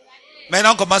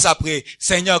 Maintenant, on commence à prier.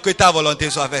 Seigneur, que ta volonté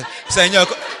soit faite. Seigneur,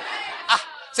 que... Ah,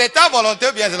 c'est ta volonté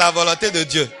ou bien c'est la volonté de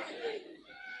Dieu?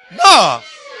 Non.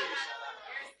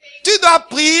 Tu dois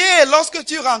prier lorsque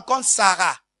tu rencontres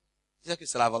Sarah. C'est que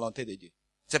c'est la volonté de Dieu.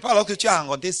 C'est pas lorsque tu as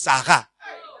rencontré Sarah.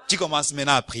 Tu commences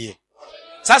maintenant à prier.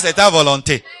 Ça, c'est ta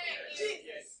volonté.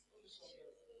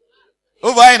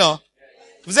 Vous voyez, non?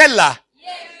 Vous êtes là.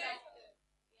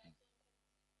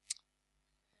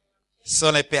 Ce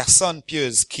sont les personnes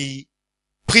pieuses qui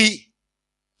prient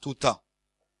tout le temps.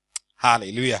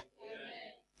 Alléluia.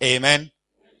 Amen.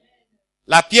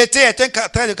 La piété est un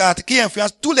trait de caractère qui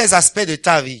influence tous les aspects de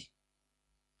ta vie.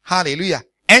 Alléluia.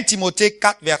 1 Timothée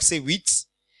 4, verset 8.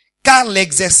 Car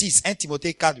l'exercice, 1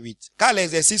 Timothée 4, 8. Car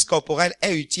l'exercice corporel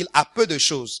est utile à peu de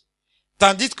choses,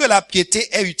 tandis que la piété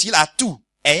est utile à tout,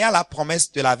 ayant la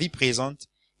promesse de la vie présente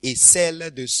et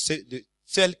celle de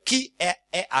celle qui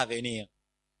est à venir.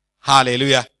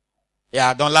 Alléluia. Et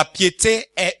donc la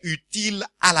piété est utile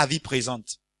à la vie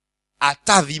présente, à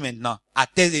ta vie maintenant, à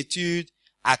tes études,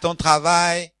 à ton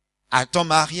travail, à ton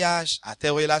mariage, à tes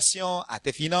relations, à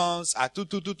tes finances, à tout.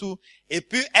 Et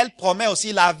puis elle promet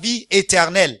aussi la vie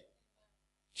éternelle.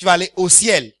 Tu vas aller au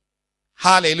ciel.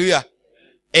 Alléluia.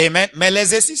 Amen. Mais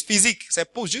l'exercice physique, c'est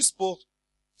juste pour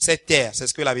cette terre. C'est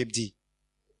ce que la Bible dit.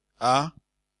 Hein?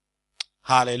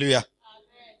 Alléluia.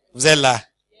 Vous êtes là.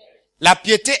 La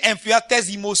piété influence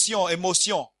tes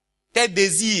émotions, tes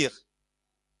désirs.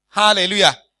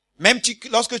 Alléluia. Même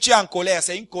lorsque tu es en colère,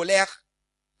 c'est une colère,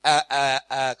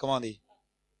 comment on dit?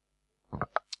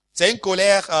 C'est une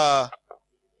colère,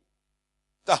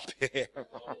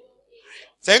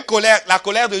 c'est une colère, la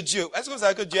colère de Dieu. Est-ce que vous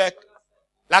savez que Dieu est,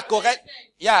 la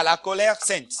colère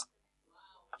sainte.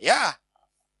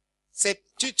 C'est,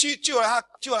 tu vas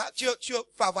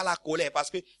avoir la colère parce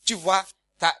que tu vois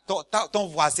ton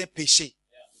voisin pécher.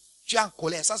 Tu es en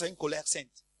colère. Ça, c'est une colère sainte.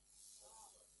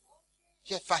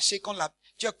 Tu es fâché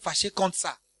contre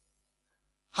ça.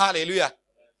 Alléluia.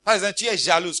 Par exemple, tu es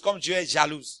jalouse comme Dieu est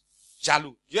jalouse.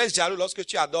 Jaloux. Dieu est jaloux lorsque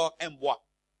tu adores un bois.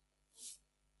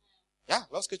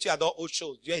 Lorsque tu adores autre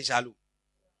chose, Dieu est jaloux.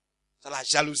 C'est la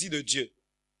jalousie de Dieu.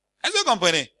 Est-ce que vous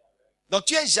comprenez? Donc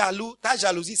tu es jaloux. Ta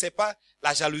jalousie, c'est pas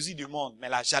la jalousie du monde, mais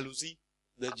la jalousie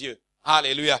de Dieu.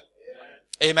 Alléluia.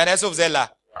 Amen. Est-ce que vous êtes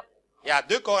là? Il y a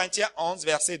 2 Corinthiens 11,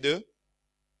 verset 2.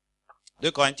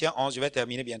 2 Corinthiens 11, je vais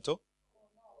terminer bientôt.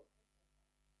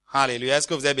 Alléluia. Est-ce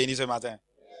que vous êtes bénis ce matin?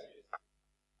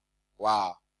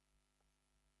 Wow.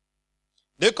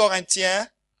 2 Corinthiens,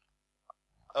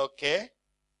 ok.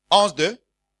 11, 2.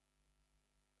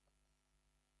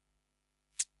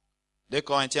 2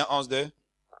 Corinthiens 11, 2.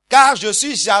 Car je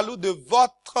suis jaloux de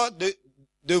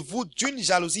vous d'une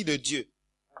jalousie de Dieu.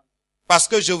 Parce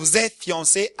que je vous ai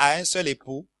fiancé à un seul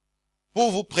époux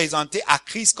pour vous présenter à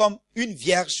Christ comme une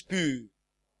vierge pure.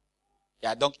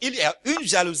 Donc, il y a une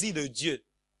jalousie de Dieu.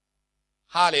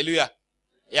 Alléluia.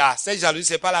 Cette jalousie,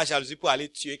 c'est pas la jalousie pour aller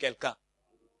tuer quelqu'un.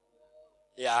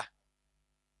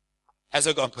 Est-ce que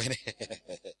vous comprenez?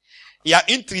 Il y a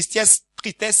une tristesse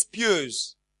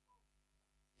pieuse.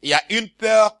 Il y a une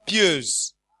peur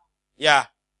pieuse.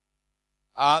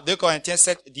 2 Corinthiens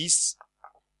 7, 10.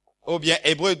 Ou bien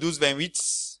Hébreux 12,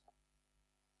 28.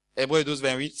 Hébreux 12,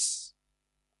 28.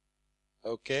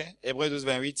 Ok. Hébreux 12,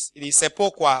 28. Il dit, c'est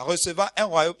pourquoi, recevant un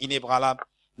royaume inébranlable,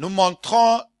 nous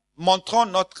montrons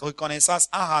notre reconnaissance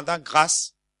en rendant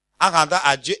grâce, en rendant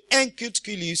à Dieu un culte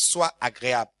qui lui soit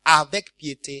agréable, avec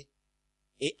piété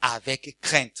et avec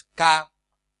crainte. Car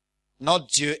notre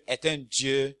Dieu est un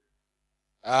Dieu,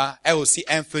 est aussi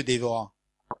un feu dévorant.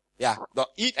 Donc,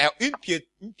 il y a une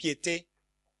piété,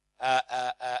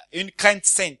 une crainte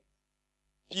sainte,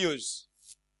 pieuse.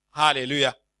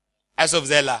 Alléluia. Est-ce que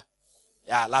vous êtes là?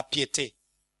 La piété.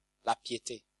 La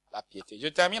piété. La piété. Je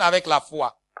termine avec la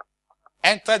foi.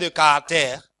 Un trait de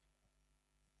caractère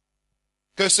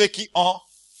que ceux qui ont,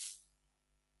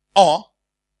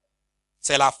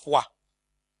 c'est la foi.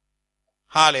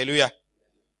 Alléluia.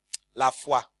 La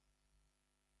foi.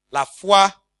 La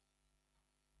foi,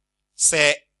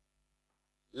 c'est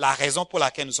la raison pour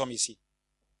laquelle nous sommes ici.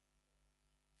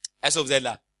 Est-ce que vous êtes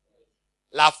là?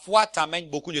 La foi t'amène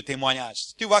beaucoup de témoignages.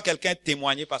 Si tu vois quelqu'un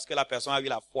témoigner parce que la personne a eu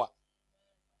la foi,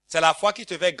 c'est la foi qui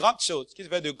te fait grandes choses, qui te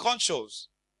fait de grandes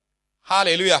choses.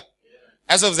 Alléluia.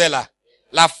 Est-ce que vous êtes là?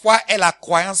 La foi est la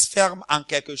croyance ferme en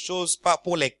quelque chose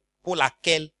pour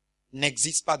laquelle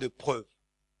n'existe pas de preuve.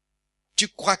 Tu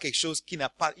crois quelque chose il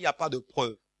n'y a pas de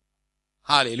preuve.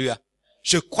 Alléluia.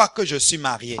 Je crois que je suis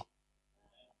marié.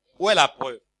 Où est la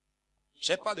preuve?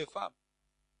 J'ai pas de femme.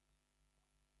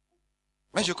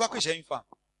 Mais je crois que j'ai une femme.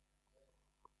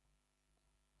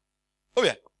 Ou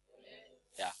bien?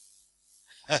 Yeah.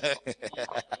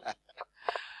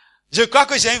 Je crois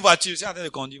que j'ai une voiture. Je suis en train de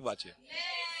conduire une voiture.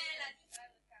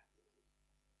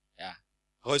 Yeah.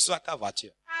 Reçois ta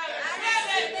voiture.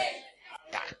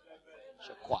 Yeah.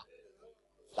 Je crois.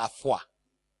 La foi.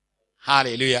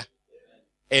 Alléluia.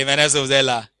 Et maintenant, vous êtes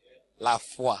là. La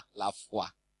foi. La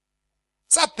foi.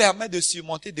 Ça permet de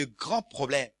surmonter de grands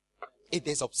problèmes et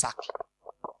des obstacles.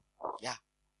 Yeah.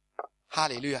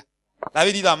 Alléluia. La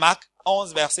Bible dit dans Marc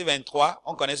 11, verset 23,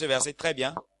 on connaît ce verset très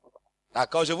bien.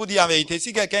 D'accord? Je vous dis en vérité,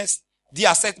 si quelqu'un dit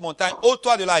à cette montagne,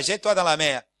 ôte-toi de là, jette-toi dans la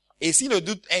mer, et s'il le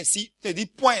doute ainsi, ne dit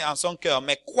point en son cœur,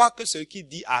 mais croit que ce qu'il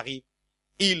dit arrive,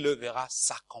 il le verra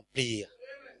s'accomplir.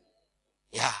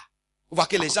 Yeah. Vous voyez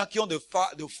que les gens qui ont de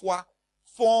foi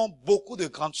font beaucoup de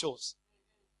grandes choses.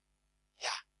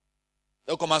 Yeah.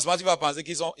 Au commencement, tu vas penser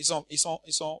qu'ils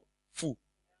sont fous.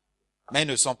 Mais ils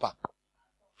ne sont pas.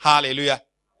 Alléluia.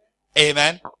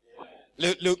 Amen.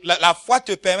 La foi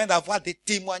te permet d'avoir des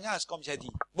témoignages, comme j'ai dit.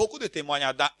 Beaucoup de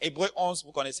témoignages. Dans Hébreux 11,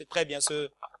 vous connaissez très bien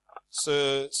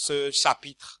ce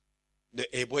chapitre de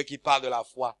Hébreux qui parle de la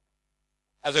foi.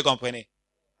 Est-ce que vous comprenez?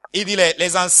 Il dit,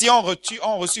 les anciens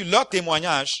ont reçu leur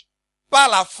témoignage par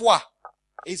la foi.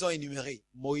 Ils ont énuméré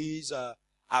Moïse,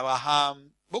 Abraham,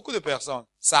 beaucoup de personnes.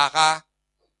 Sarah.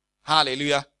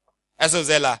 Alléluia. Est-ce que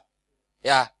vous êtes là?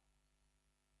 Yeah.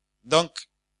 Donc,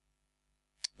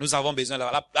 nous avons besoin de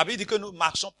la Bible dit que nous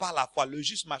marchons par la foi. Le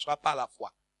juste marchera par la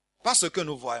foi. Pas ce que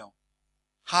nous voyons.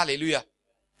 Alléluia.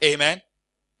 Amen.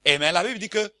 Amen. La Bible dit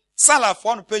que sans la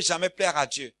foi, on ne peut jamais plaire à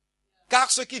Dieu. Car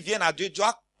ceux qui viennent à Dieu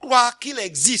doivent croire qu'il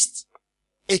existe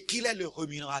et qu'il est le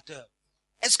rémunérateur.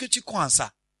 Est-ce que tu crois en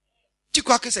ça? Tu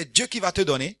crois que c'est Dieu qui va te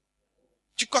donner?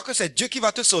 Tu crois que c'est Dieu qui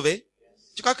va te sauver?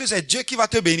 Tu crois que c'est Dieu qui va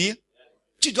te bénir?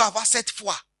 Tu dois avoir cette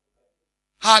foi.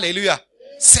 Alléluia.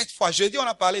 Cette foi. Jeudi, on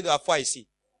a parlé de la foi ici.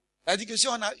 C'est-à-dire que si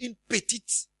on a une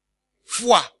petite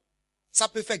foi, ça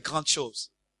peut faire grande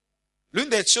chose. L'une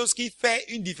des choses qui fait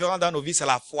une différence dans nos vies, c'est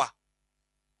la foi.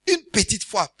 Une petite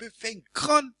foi peut faire une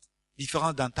grande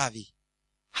différence dans ta vie.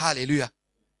 Alléluia.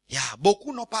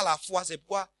 Beaucoup n'ont pas la foi, c'est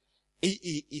pourquoi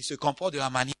ils se comportent de la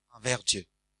manière envers Dieu.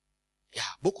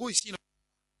 Beaucoup ici,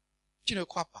 tu ne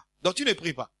crois pas. Donc tu ne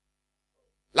pries pas.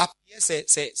 La prière,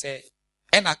 c'est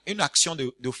une action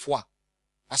de foi.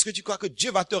 Parce que tu crois que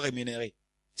Dieu va te rémunérer.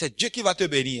 C'est Dieu qui va te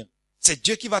bénir. C'est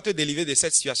Dieu qui va te délivrer de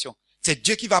cette situation. C'est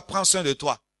Dieu qui va prendre soin de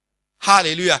toi.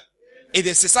 Alléluia.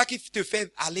 Et c'est ça qui te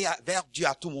fait aller vers Dieu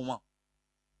à tout moment.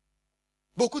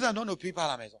 Beaucoup d'entre nous ne prient pas à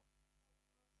la maison.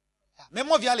 Même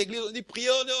on vient à l'église, on dit priez,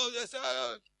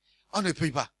 on ne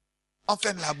prie pas. On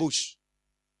ferme la bouche.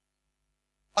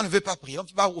 On ne veut pas prier. On ne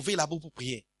peut pas ouvrir la bouche pour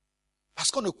prier.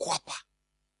 Parce qu'on ne croit pas.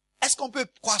 Est-ce qu'on peut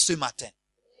croire ce matin?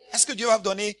 Est-ce que Dieu va vous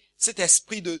donner cet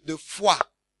esprit de foi?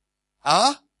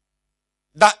 Hein?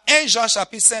 Dans 1 Jean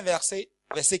chapitre 5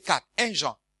 verset 4. 1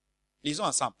 Jean. Lisons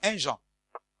ensemble. 1 Jean.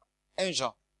 1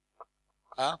 Jean.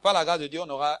 Hein? Par la grâce de Dieu, on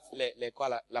aura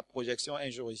la projection un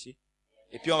jour ici.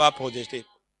 Et puis on va projeter.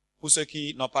 Pour ceux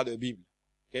qui n'ont pas de Bible.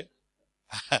 Okay?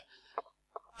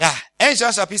 1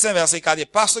 Jean chapitre 5 verset 4.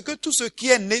 Parce que tout ce qui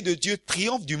est né de Dieu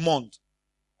triomphe du monde.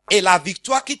 Et la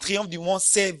victoire qui triomphe du monde,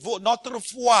 c'est notre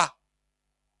foi.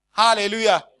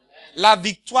 Alléluia. La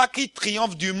victoire qui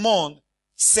triomphe du monde,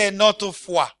 c'est notre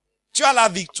foi. Tu as la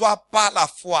victoire par la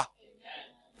foi.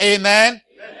 Amen.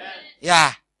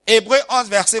 Hébreux 11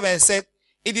 verset 27.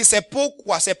 Il dit, c'est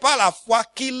pourquoi, c'est par la foi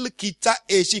qu'il quitta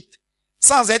Égypte,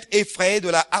 sans être effrayé de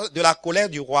la colère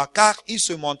du roi, car il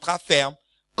se montra ferme,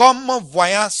 comme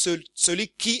voyant celui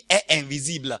qui est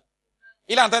invisible.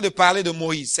 Il est en train de parler de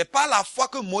Moïse. C'est par la foi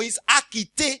que Moïse a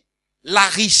quitté la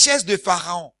richesse de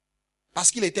Pharaon.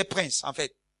 Parce qu'il était prince, en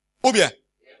fait. Ou bien,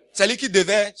 c'est lui qui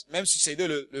devait même succéder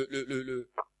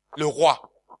le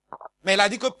roi. Mais il a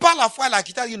dit que par la foi, il a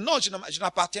quitté. Il a dit, non, je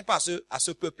n'appartiens pas à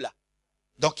ce peuple-là.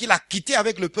 Donc, il a quitté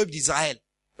avec le peuple d'Israël.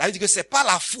 Il a dit que c'est pas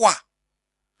la foi.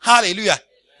 Alléluia.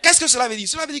 Qu'est-ce que cela veut dire?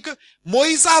 Cela veut dire que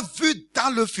Moïse a vu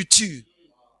dans le futur.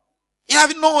 Il a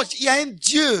vu, non, il y a un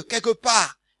Dieu quelque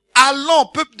part. Allons,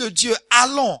 peuple de Dieu,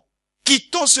 allons.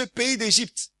 Quittons ce pays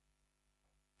d'Égypte.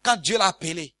 Quand Dieu l'a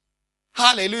appelé.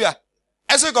 Alléluia.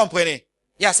 Est-ce que vous comprenez?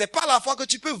 C'est pas la foi que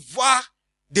tu peux voir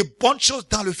de bonnes choses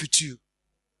dans le futur.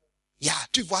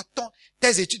 Tu vois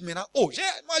tes études maintenant. Oh,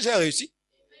 moi j'ai réussi.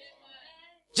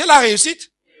 J'ai la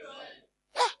réussite.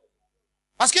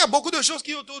 Parce qu'il y a beaucoup de choses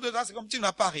qui autour de toi, c'est comme tu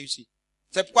n'as pas réussi.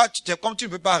 C'est pourquoi comme tu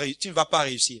ne peux pas réussir, tu ne vas pas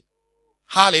réussir.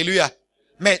 Alléluia.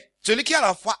 Mais celui qui a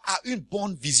la foi a une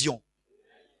bonne vision.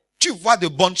 Tu vois de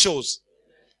bonnes choses.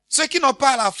 Ceux qui n'ont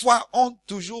pas la foi sont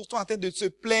en train de se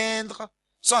plaindre,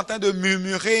 sont en train de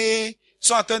murmurer,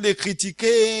 sont en train de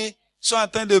critiquer, sont en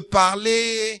train de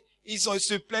parler, ils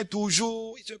se plaignent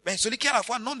toujours. Mais celui qui a la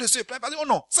foi, non de se plaindre, parce que oh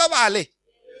non, ça va aller.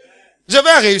 Je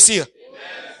vais réussir.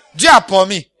 Dieu a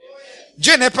promis.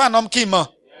 Dieu n'est pas un homme qui ment.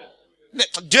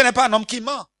 Dieu n'est pas un homme qui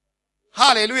ment.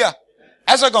 Alléluia.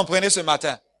 Est-ce que vous comprenez ce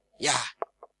matin?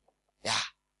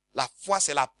 La foi,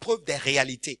 c'est la preuve des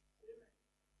réalités.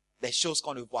 Des choses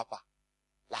qu'on ne voit pas.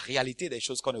 La réalité des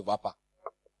choses qu'on ne voit pas.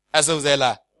 Est-ce que vous êtes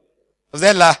là? Vous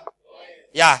êtes là?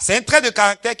 C'est un trait de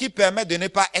caractère qui permet de ne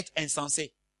pas être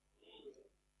insensé.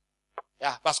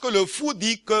 Parce que le fou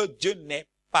dit que Dieu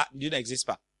n'existe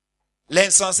pas.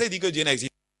 L'insensé dit que Dieu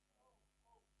n'existe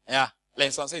pas.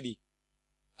 L'insensé dit.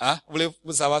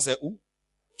 Vous savoir c'est où?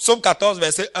 Psaume 14,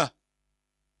 verset 1.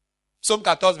 Psaume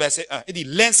 14, verset 1. Il dit,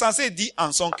 l'insensé dit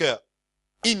en son cœur,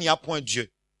 il n'y a point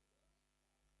Dieu.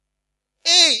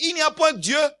 Il n'y a point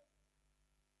Dieu.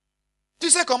 Tu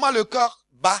sais comment le cœur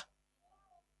bat?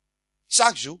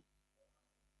 Chaque jour.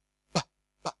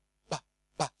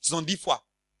 Disons 10 fois.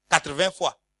 80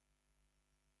 fois.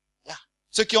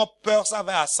 Ceux qui ont peur, ça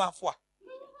va à 100 fois.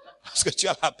 Parce que tu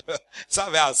as la peur. Ça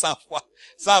va à 100 fois.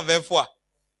 120 fois.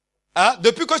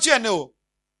 Depuis que tu es né,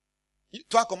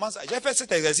 toi, commence à... J'ai fait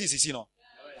cet exercice ici, non?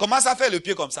 Commence à faire le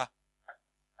pied comme ça.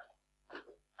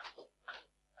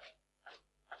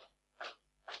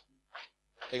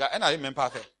 Regarde, elle n'arrive même pas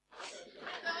à faire.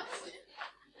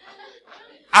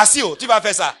 Assis, tu vas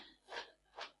faire ça.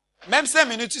 Même 5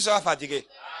 minutes, tu seras fatigué.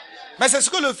 Mais c'est ce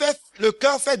que le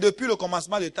cœur fait depuis le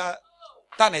commencement de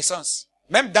ta naissance.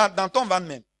 Même dans ton ventre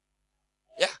même.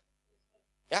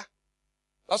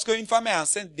 Lorsque une femme est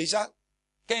enceinte, déjà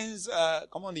 15,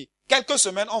 comment on dit, quelques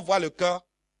semaines, on voit le cœur.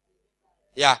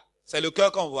 C'est le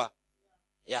cœur qu'on voit.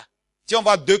 Si on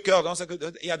voit 2 cœurs, donc c'est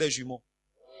qu'il y a des jumeaux.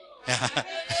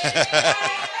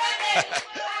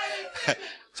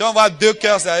 Si on voit 2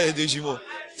 cœurs, c'est des jumeaux.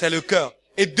 C'est le cœur.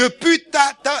 Et depuis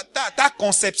ta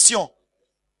conception,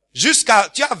 jusqu'à,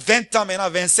 tu as 20 ans maintenant,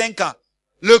 25 ans,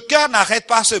 le cœur n'arrête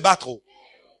pas de se battre.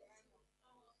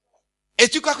 Et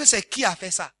tu crois que c'est qui a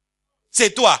fait ça?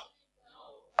 C'est toi.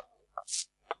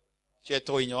 Tu es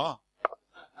trop ignorant.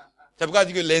 C'est pourquoi je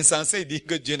dis que l'insensé dit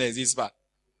que Dieu n'existe pas.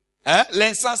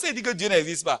 L'insensé dit que Dieu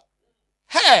n'existe pas.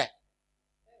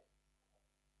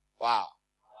 Wow.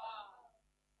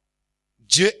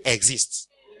 Dieu existe.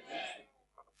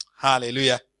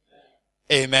 Alléluia.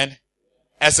 Amen.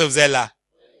 Est-ce que vous êtes là?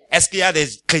 Est-ce qu'il y a des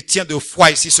chrétiens de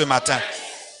foi ici ce matin?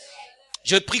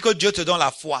 Je prie que Dieu te donne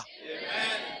la foi.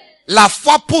 La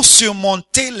foi pour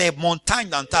surmonter les montagnes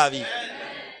dans ta vie.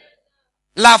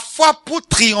 La foi pour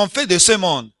triompher de ce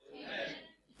monde.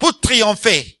 Pour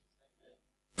triompher.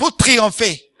 Pour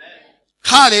triompher.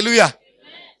 Alléluia.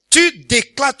 Tu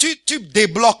déclares, tu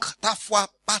débloques ta foi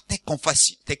par tes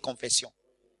confessions.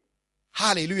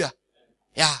 Alléluia.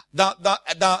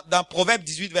 Dans Proverbe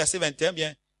 18, verset 21,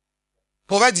 bien.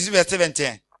 Proverbe 18, verset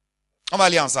 21. On va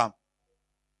lire ensemble.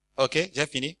 Ok, j'ai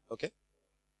fini. Ok.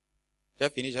 J'ai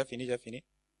fini.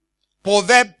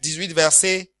 Proverbe 18,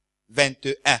 verset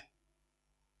 21.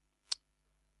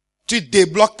 Tu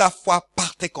débloques ta foi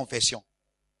par tes confessions.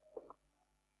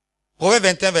 Proverbe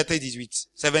 21, verset 18.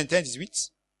 C'est 21,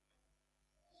 18.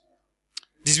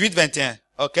 18, 21.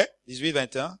 Ok? 18,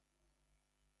 21.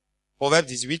 Proverbe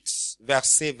 18,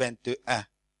 verset 21.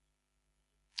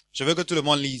 Je veux que tout le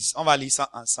monde lise. On va lire ça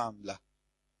ensemble, là.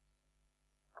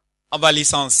 On va lire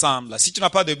ça ensemble, là. Si tu n'as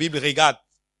pas de Bible, regarde.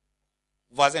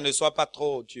 Voisin, ne sois pas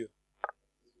trop dur.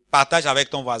 Partage avec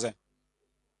ton voisin.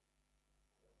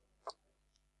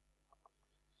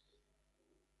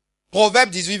 Proverbe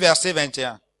 18, verset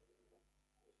 21.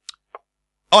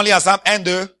 On lit ensemble. 1,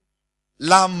 2.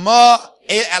 La mort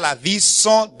et la vie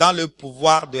sont dans le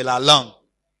pouvoir de la langue.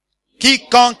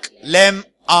 Quiconque l'aime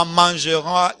en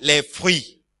mangera les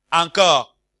fruits.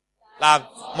 Encore.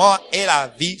 La mort et la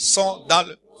vie sont dans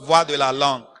le pouvoir de la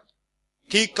langue.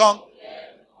 Quiconque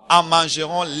en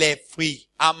mangeront les fruits.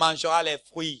 En mangera les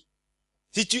fruits.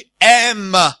 Si tu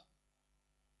aimes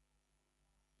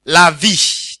la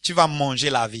vie, tu vas manger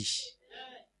la vie.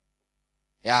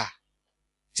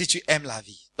 Si tu aimes la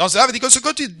vie. Donc cela veut dire que ce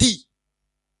que tu dis,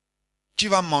 tu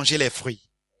vas manger les fruits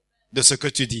de ce que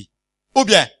tu dis. Ou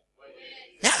bien,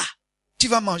 tu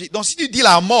vas manger. Donc si tu dis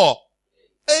la mort,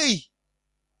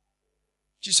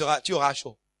 tu auras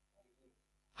chaud.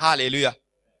 Alléluia.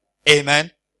 Amen.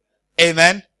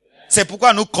 Amen. C'est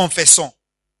pourquoi nous confessons.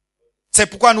 C'est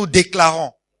pourquoi nous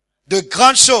déclarons de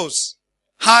grandes choses.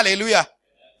 Alléluia.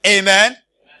 Amen.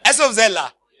 Est-ce que vous êtes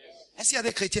là? Est-ce qu'il y a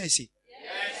des chrétiens ici?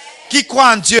 Qui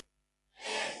croient en Dieu?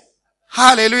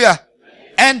 Alléluia.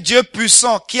 Un Dieu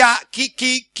puissant qui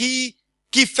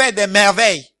fait des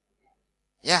merveilles.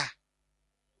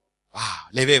 Ah,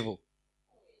 levez-vous.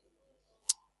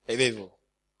 Levez-vous.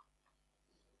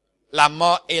 La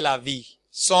mort et la vie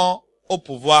sont au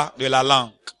pouvoir de la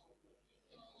langue.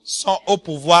 Sont au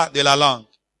pouvoir de la langue.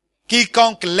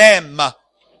 Quiconque l'aime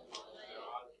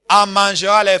en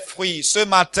mangera les fruits. Ce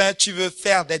matin, tu veux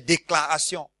faire des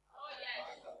déclarations.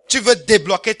 Tu veux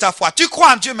débloquer ta foi. Tu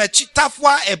crois en Dieu, mais ta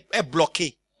foi est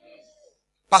bloquée.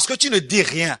 Parce que tu ne dis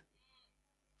rien.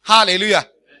 Alléluia.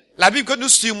 La Bible que nous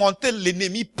surmontons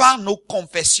l'ennemi par nos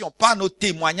confessions, par nos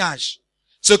témoignages.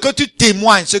 Ce que tu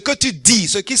témoignes, ce que tu dis,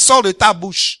 ce qui sort de ta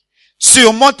bouche,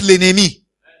 surmonte l'ennemi.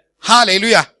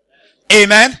 Alléluia.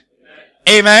 Amen.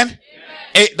 Amen.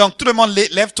 Et donc tout le monde,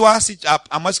 lève-toi, si,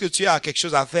 à moins que tu as quelque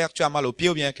chose à faire, tu as mal au pied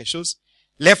ou bien quelque chose.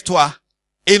 Lève-toi.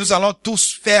 Et nous allons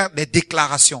tous faire des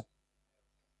déclarations.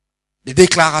 Des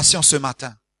déclarations ce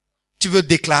matin. Tu veux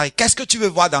déclarer. Qu'est-ce que tu veux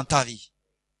voir dans ta vie?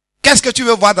 Qu'est-ce que tu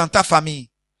veux voir dans ta famille?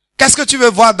 Qu'est-ce que tu veux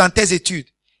voir dans tes études?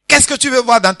 Qu'est-ce que tu veux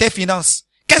voir dans tes finances?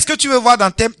 Qu'est-ce que tu veux voir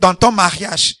dans ton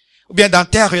mariage? Ou bien dans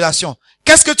tes relations?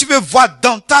 Qu'est-ce que tu veux voir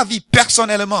dans ta vie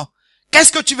personnellement?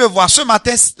 Qu'est-ce que tu veux voir? Ce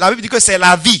matin, la Bible dit que c'est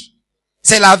la vie.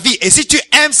 C'est la vie. Et si tu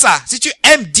aimes ça, si tu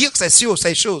aimes dire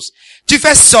ces choses, tu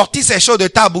fais sortir ces choses de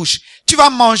ta bouche, tu vas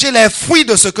manger les fruits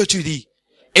de ce que tu dis.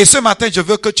 Et ce matin, je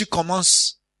veux que tu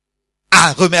commences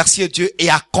à remercier Dieu et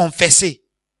à confesser,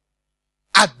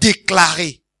 à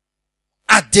déclarer,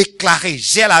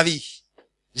 j'ai la vie,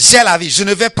 je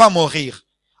ne vais pas mourir.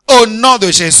 Au nom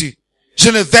de Jésus, je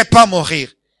ne vais pas mourir,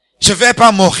 je ne vais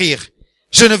pas mourir,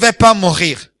 je ne vais pas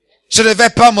mourir, je ne vais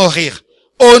pas mourir.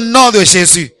 Au nom de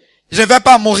Jésus, je ne vais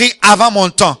pas mourir avant mon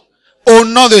temps. Au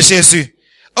nom de Jésus.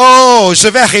 Oh, je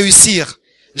vais réussir.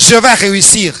 Je vais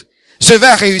réussir. Je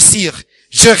vais réussir.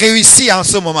 Je réussis en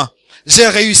ce moment. Je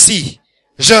réussis.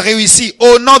 Je réussis.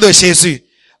 Au nom de Jésus.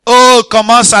 Oh,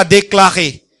 commence à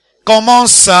déclarer.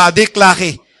 Commence à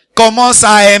déclarer. Commence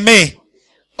à aimer.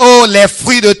 Oh, les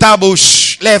fruits de ta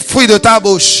bouche. Les fruits de ta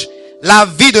bouche. La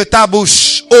vie de ta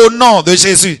bouche. Au nom de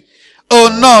Jésus. Au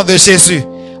nom de Jésus.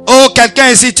 Oh,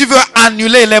 quelqu'un ici, tu veux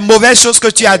annuler les mauvaises choses que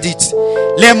tu as dites.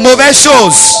 Les mauvaises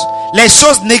choses. Les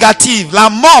choses négatives. La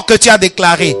mort que tu as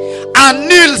déclarée.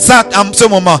 Annule ça en ce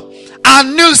moment.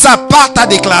 Annule ça par ta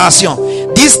déclaration.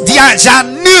 Dis,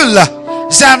 j'annule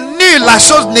la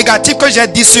chose négative que j'ai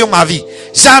dit sur ma vie.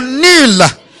 J'annule.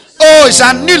 Oh,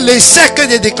 j'annule l'échec que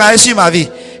j'ai déclaré sur ma vie.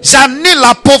 J'annule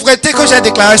la pauvreté que j'ai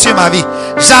déclarée sur ma vie.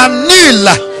 J'annule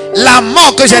la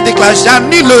mort que j'ai déclarée.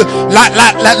 J'annule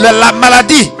la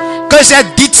maladie que j'ai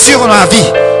dite sur ma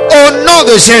vie. Au nom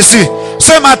de Jésus.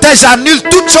 Ce matin, j'annule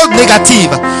toute chose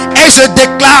négative. Et je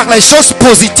déclare les choses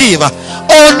positives.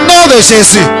 Au nom de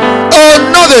Jésus. Au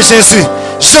nom de Jésus.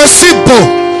 Je suis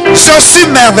beau. Je suis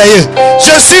merveilleux.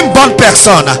 Je suis une bonne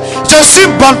personne. Je suis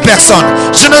une bonne personne.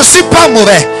 Je ne suis pas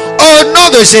mauvais. Au nom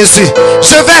de Jésus,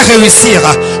 je vais réussir.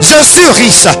 Je suis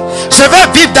riche. Je vais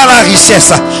vivre dans la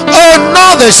richesse. Au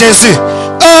nom de Jésus.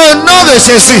 Au nom de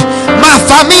Jésus, ma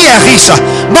famille est riche.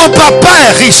 Mon papa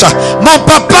est riche. Mon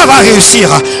papa va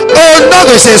réussir. Au nom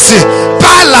de Jésus,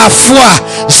 par la foi,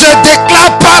 je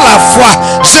déclare par la foi,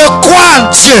 je crois en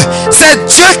Dieu. C'est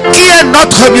Dieu qui est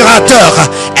notre mirateur.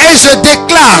 Et je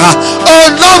déclare au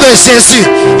nom de Jésus,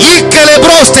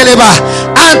 Ikelebros teleba,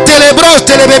 Antelebros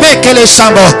telebebe kele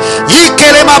shamba,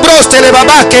 Ikelemabros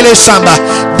telebaba kele shamba.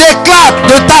 Déclare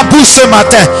de ta bouche ce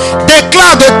matin.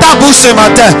 Déclare de ta bouche ce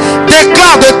matin.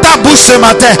 Déclare de ta bouche ce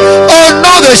matin. Au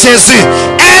nom de Jésus,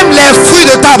 aime les fruits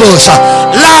de ta bouche.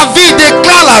 La vie,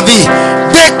 déclare la vie.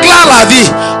 Déclare la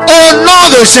vie. Au nom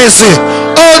de Jésus.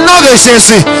 Au nom de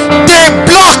Jésus.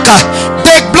 Débloque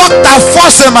ta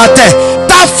foi ce matin.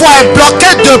 Ta foi est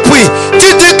bloquée depuis.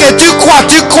 Tu dis que tu crois.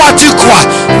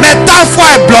 Mais ta foi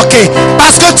est bloquée.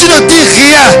 Parce que tu ne dis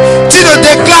rien. Tu ne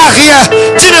déclares rien.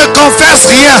 Tu ne confesses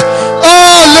rien. Oh,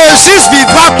 le juste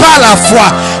vivra par la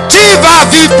foi. Tu vas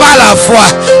vivre par la foi.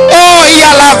 Oh, il y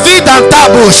a la vie dans ta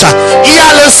bouche. Il y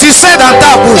a le succès dans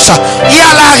ta bouche. Il y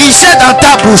a la richesse dans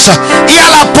ta bouche. Il y a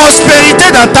la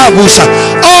prospérité dans ta bouche.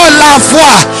 Oh, la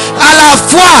foi. À la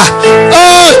foi.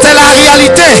 Oh, c'est la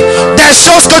réalité des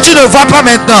choses que tu ne vois pas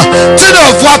maintenant. Tu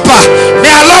ne vois pas. Mais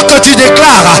alors que tu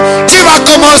déclares, tu vas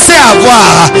commencer à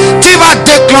voir. Tu vas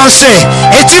déclencher.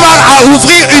 Et tu vas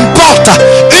ouvrir une porte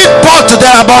de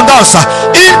l'abondance.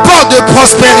 Une porte de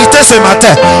prospérité ce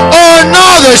matin. Au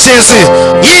nom de Jésus.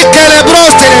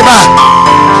 Ikelebros teleba.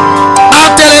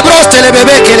 Antelebros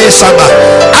telebebe kele shamba.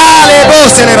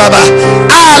 Alebos telebaba.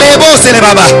 Alebos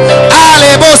telebaba.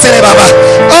 Alebos telebaba.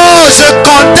 Oh, je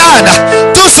condamne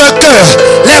tout ce que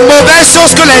les mauvaises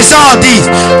choses que les gens disent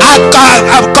par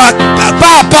rapport à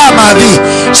ma vie.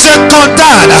 Je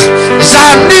condamne.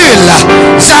 J'annule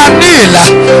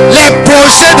les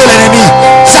projets de l'ennemi.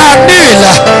 J'annule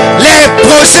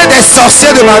les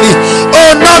sorciers de ma vie.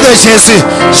 Au nom de Jésus,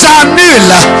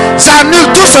 j'annule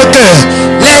tout ce que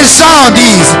les gens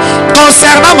disent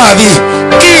concernant ma vie.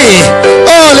 Qui,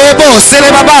 oh les beaux, c'est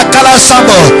les babas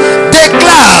Kalachambo,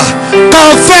 déclare,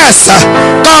 confesse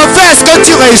que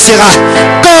tu réussiras,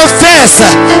 confesse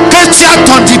que tu as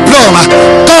ton diplôme,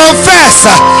 confesse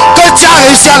que tu as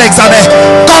réussi à l'examen,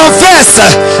 confesse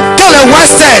que le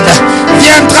West End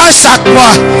viendra chaque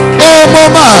mois au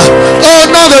moment, au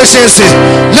nom de Jésus.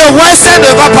 Le West End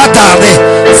ne va pas tarder,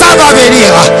 ça va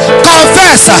venir.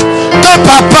 Confesse que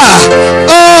papa,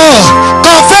 oh,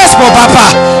 confesse mon papa,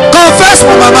 confesse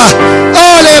mon maman,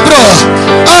 oh les bros,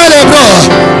 oh les bros,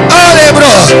 oh les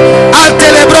bros,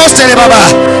 antelebros telebaba,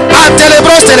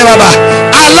 antelebros telebaba.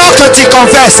 Alors que tu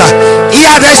confesses, il y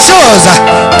a des choses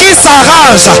qui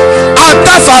s'arrangent en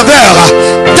ta faveur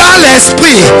dans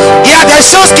l'esprit. Il y a des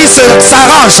choses qui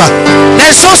s'arrangent.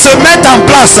 Les choses se mettent en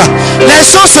place. Les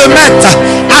choses se mettent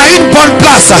à une bonne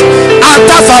place en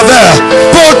ta faveur.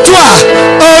 Pour toi,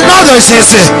 au nom de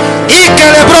Jésus.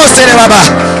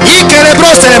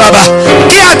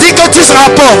 Qui a dit que tu seras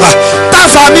pauvre? Ta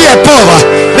famille est pauvre.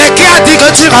 Mais qui a dit que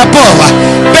tu seras pauvre?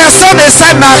 Personne ne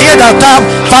s'est marié dans ta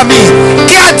famille.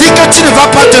 Qui a dit que tu ne vas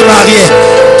pas te marier?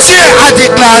 Dieu a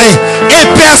déclaré et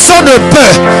personne ne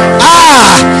peut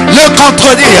le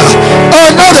contredire.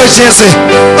 Au nom de Jésus,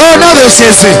 au nom de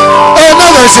Jésus, au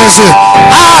nom de Jésus.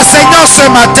 Seigneur, ce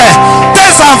matin,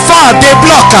 tes enfants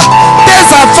débloquent,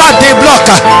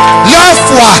 leur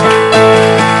foi.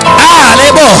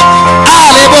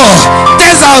 Les beaux,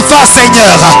 tes enfants,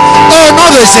 Seigneur, au nom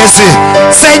de Jésus.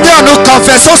 Seigneur, nous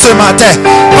confessons ce matin,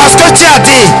 parce que tu as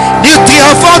dit, nous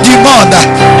triomphons du monde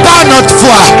par notre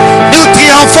foi, nous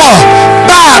triomphons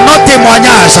par nos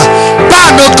témoignages,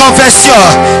 par nos confessions,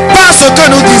 par ce que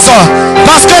nous disons,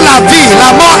 parce que la vie,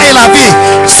 la mort et la vie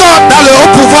sont dans le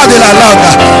haut pouvoir de la langue.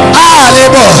 Les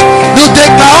beaux, nous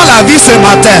déclarons la vie ce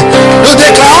matin, nous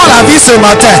déclarons la vie ce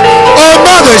matin, au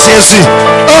nom de Jésus,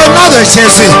 au nom de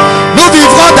Jésus. Nous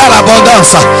vivrons dans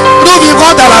l'abondance. Nous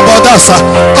vivrons dans l'abondance.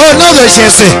 Au nom de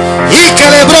Jésus.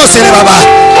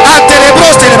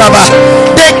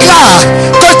 Déclare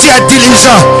que tu es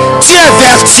diligent. Tu es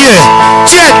vertueux.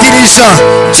 Tu es diligent.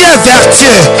 Tu es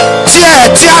vertueux. Tu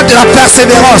as de la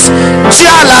persévérance. Tu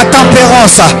as la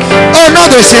tempérance. Au nom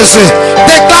de Jésus.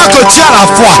 Déclare que tu as la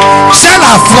foi. J'ai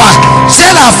la foi.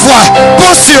 J'ai la foi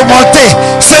pour surmonter.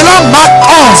 Selon Marc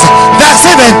 11,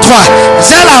 verset 23.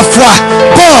 J'ai la foi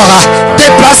pour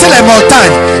déplacer les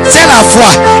montagnes. C'est la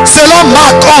foi. Selon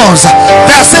Marc 11,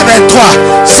 verset 23.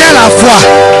 C'est la foi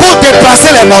pour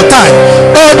déplacer les montagnes.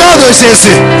 Au nom de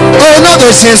Jésus. Au nom de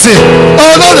Jésus.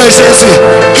 Au nom de Jésus.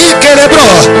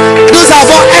 Nous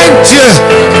avons un Dieu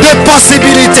de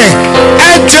possibilité.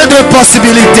 Un Dieu de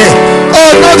possibilité.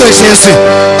 Au nom de Jésus.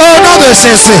 Au nom de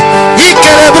Jésus.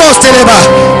 Ikelebros teleba.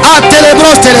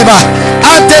 Antelebros teleba.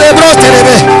 Antelebros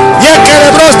telebe.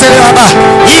 Yekelebros teleba.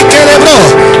 Ikelebros.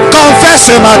 Confesse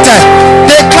ce matin.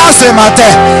 Déclare ce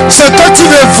matin. Ce que tu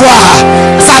veux voir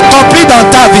s'accomplit dans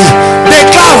ta vie.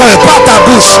 Déclare par ta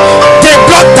bouche.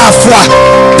 Débloque ta foi.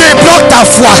 Débloque ta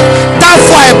foi. Ta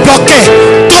foi est bloquée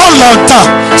trop longtemps.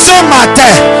 Ce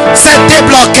matin, c'est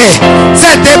débloqué.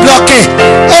 C'est débloqué.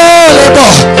 Oh les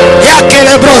bons.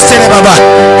 Yakelebros teleba.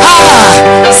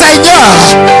 Seigneur,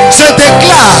 je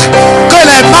déclare que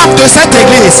les membres de cette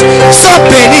église sont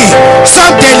bénis,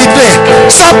 sont délivrés,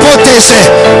 sont protégés.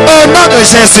 Au nom de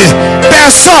Jésus,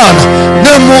 personne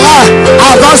ne mourra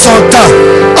avant son temps.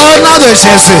 Au nom de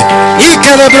Jésus.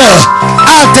 Ikelebro,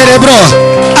 antelebro,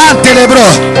 antelebro.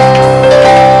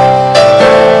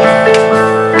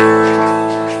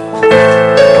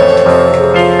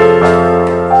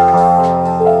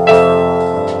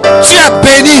 Tu es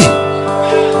béni.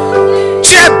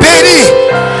 Tu es béni.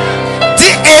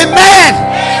 Dis Amen.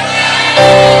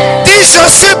 Dis je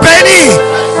suis béni.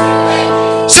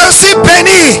 Je suis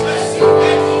béni.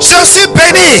 Je suis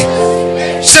béni.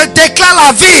 Je déclare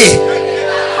la vie.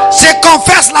 Je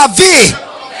confesse la vie.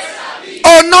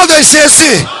 Au nom de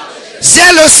Jésus.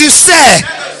 J'ai le succès.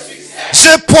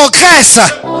 Je progresse.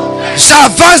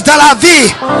 J'avance dans la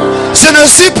vie. Je ne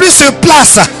suis plus sur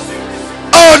place.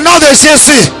 Au nom de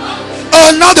Jésus.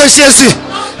 Au nom de Jésus.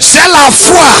 J'ai la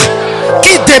foi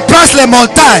qui déplace les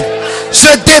montagnes.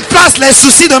 Je déplace les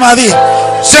soucis de ma vie.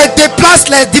 Je déplace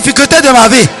les difficultés de ma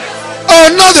vie.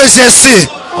 Au nom de Jésus.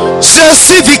 Je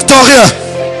suis victorieux.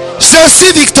 Je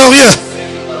suis victorieux.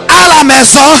 À la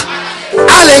maison,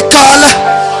 à l'école,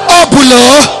 au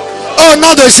boulot. Au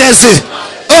nom de Jésus.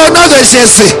 Au nom de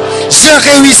Jésus. Je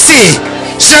réussis.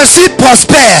 Je suis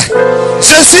prospère.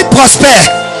 Je suis prospère.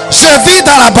 Je vis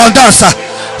dans l'abondance.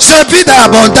 Je vis dans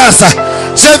l'abondance.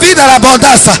 Je vis dans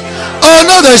l'abondance. Au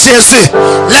nom de Jésus,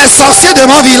 les sorciers de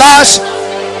mon village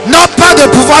n'ont pas de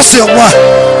pouvoir sur moi.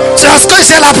 Parce que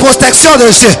j'ai la protection de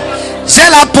Dieu. J'ai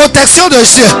la protection de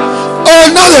Dieu. Au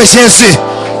nom de Jésus.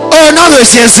 Au nom de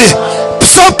Jésus.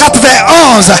 Psaume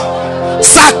 91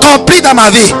 s'accomplit dans ma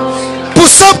vie.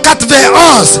 Psaume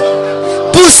 91.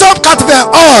 Psaume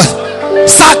 91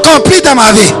 s'accomplit dans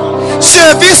ma vie.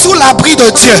 Je vis sous l'abri de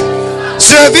Dieu.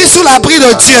 Je vis sous l'abri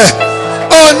de Dieu.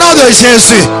 Au nom de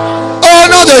Jésus. Au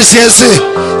nom de Jésus.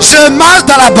 Je marche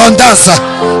dans l'abondance.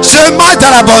 Je marche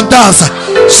dans l'abondance.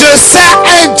 Je sers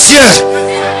un Dieu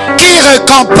qui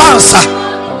récompense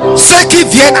ceux qui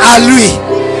viennent à lui.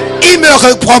 Il me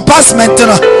récompense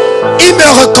maintenant. Il me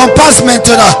récompense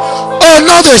maintenant. Au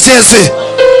nom de Jésus.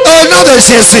 Au nom de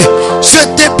Jésus. Je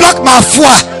débloque ma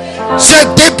foi. Je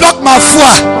débloque ma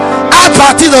foi. À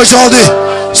partir d'aujourd'hui,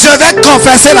 je vais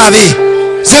confesser la vie.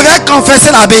 Je vais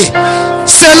confesser la vie.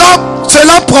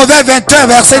 Selon Proverbe 21,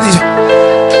 verset 18.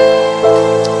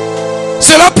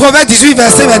 Selon Proverbe 18,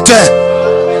 verset 21.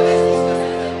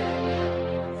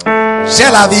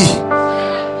 J'ai la vie.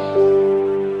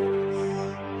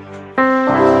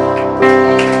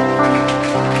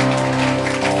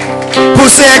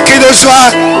 Poussez un cri de joie.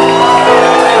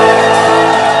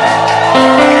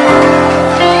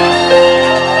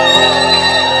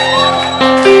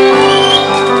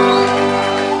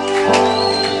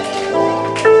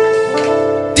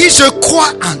 Dis, je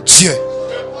crois en Dieu.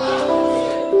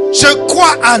 Je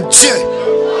crois en Dieu.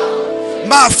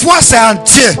 Ma foi c'est en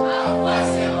Dieu.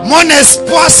 Mon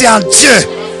espoir c'est en Dieu.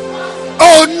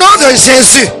 Au nom de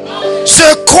Jésus,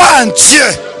 je crois en Dieu.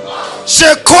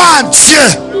 Je crois en Dieu.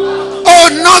 Au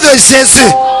nom de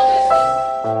Jésus.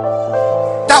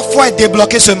 Ta foi est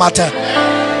débloquée ce matin.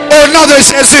 Au nom de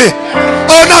Jésus.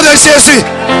 Au nom de Jésus.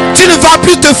 Tu ne vas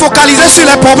plus te focaliser sur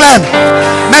les problèmes.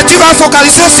 Mais tu vas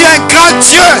focaliser sur un grand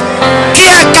Dieu qui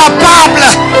est capable.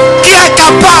 Qui est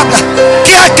capable.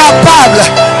 Qui est capable.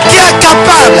 Qui est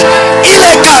capable. Il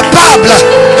est capable.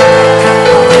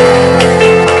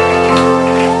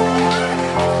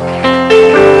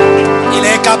 Il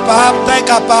est capable. Tu es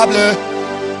capable.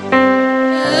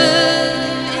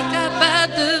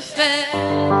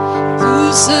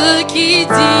 Ce qu'il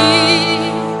dit,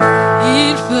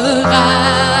 il fera.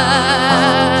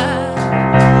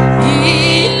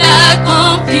 Il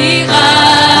accomplira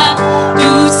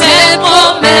toutes ses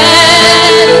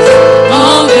promesses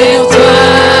envers toi.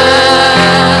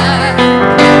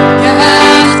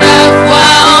 Garde ta foi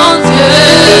en Dieu,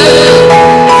 il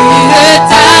ne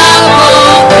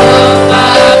t'abandonnera pas.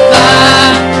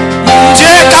 Dieu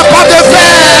est capable de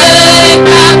faire. Dieu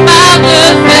est capable de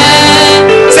faire.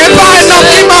 C'est pas un homme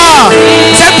qui ment.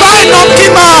 C'est pas un homme qui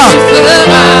ment.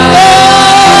 Oh,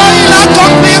 il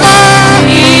accomplira.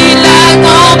 Il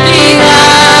accomplira.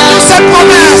 Toutes ses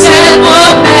promesses.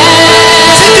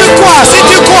 Si tu crois, si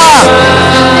tu crois.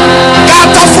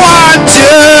 Garde ta foi en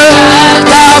Dieu.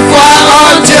 Ta foi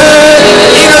en Dieu.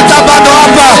 Il ne t'abandonnera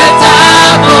pas.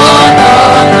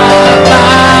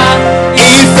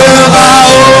 Il fera.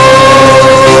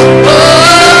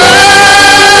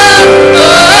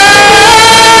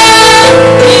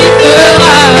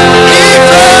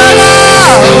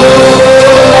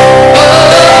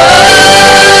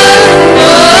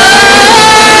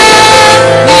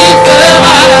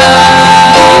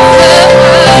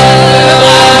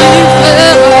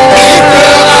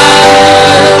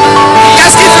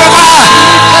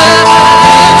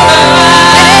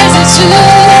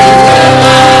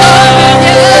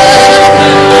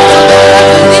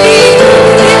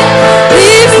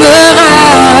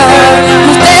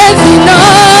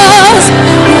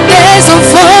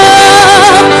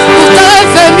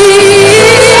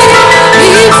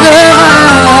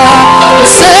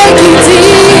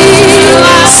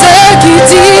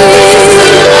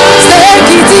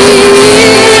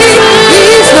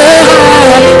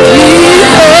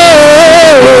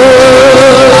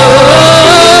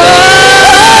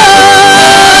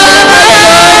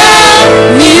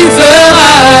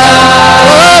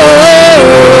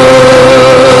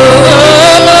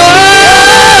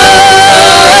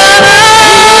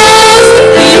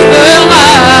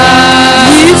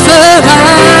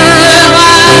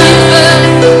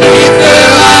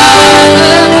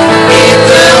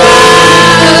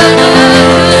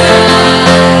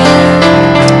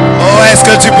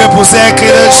 C'est un cri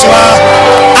de joie.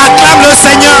 Acclame le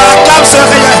Seigneur, acclame ce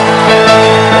rien.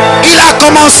 Il a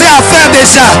commencé à faire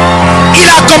déjà. Il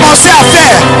a commencé à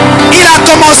faire. Il a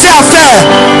commencé à faire.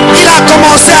 Il a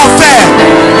commencé à faire.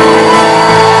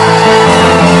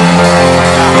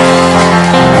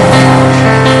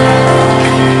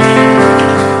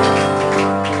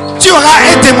 Tu auras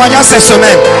un témoignage cette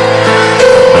semaine.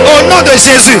 Au nom de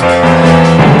Jésus.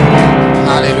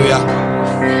 Alléluia.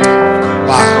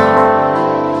 Wow.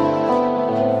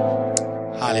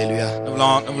 Alléluia. Nous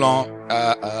voulons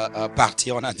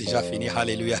partir. On a déjà fini.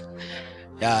 Alléluia.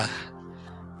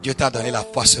 Dieu t'a donné la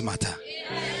foi ce matin.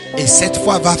 Et cette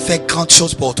foi va faire grande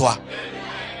chose pour toi.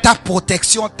 Ta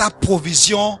protection, ta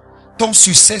provision, ton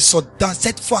succès sont dans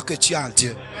cette foi que tu as en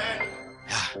Dieu.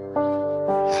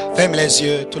 Ferme les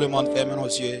yeux. Tout le monde ferme nos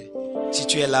yeux. Si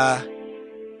tu es là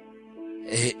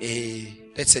et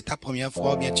peut-être c'est ta première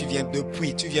fois, ou bien tu viens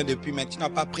depuis, mais tu n'as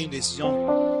pas pris une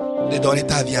décision de donner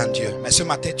ta vie à Dieu. Mais ce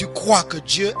matin, tu crois que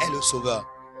Dieu est le sauveur.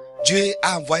 Dieu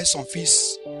a envoyé son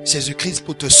fils Jésus-Christ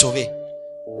pour te sauver.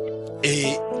 Et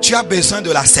tu as besoin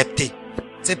de l'accepter.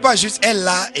 C'est pas juste elle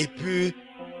là et puis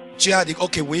tu as dit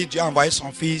ok oui, Dieu a envoyé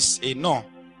son fils et non.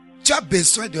 Tu as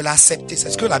besoin de l'accepter.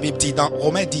 C'est ce que la Bible dit dans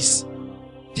Romains 10.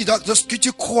 Dit donc, lorsque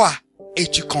tu crois et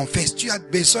tu confesses, tu as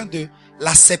besoin de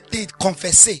l'accepter, de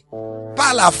confesser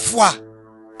par la foi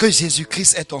que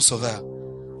Jésus-Christ est ton sauveur.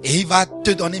 Et il va te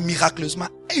donner miraculeusement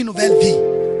une nouvelle vie.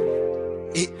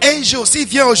 Et un jour, s'il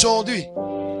vient aujourd'hui,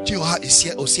 tu auras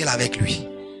au ciel avec lui.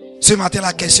 Ce matin,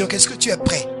 la question, qu'est-ce que tu es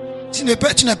prêt? Si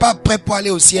tu n'es pas prêt pour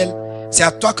aller au ciel, c'est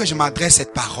à toi que je m'adresse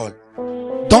cette parole.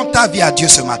 Donne ta vie à Dieu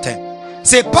ce matin.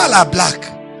 C'est pas la blague.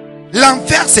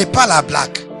 L'enfer, c'est pas la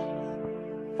blague.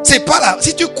 C'est pas la,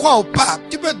 si tu crois ou pas,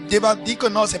 tu peux dire que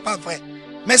non, c'est pas vrai.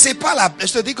 Mais c'est pas la,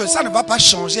 je te dis que ça ne va pas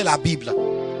changer la Bible.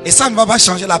 Et ça ne va pas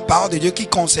changer la parole de Dieu qui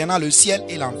concernant le ciel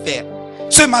et l'enfer.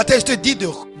 Ce matin, je te dis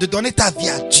de donner ta vie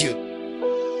à Dieu.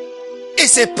 Et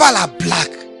c'est pas la blague.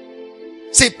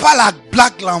 C'est pas la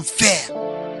blague, l'enfer.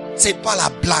 C'est pas la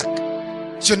blague.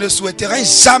 Je ne souhaiterais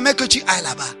jamais que tu ailles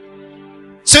là-bas.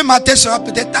 Ce matin sera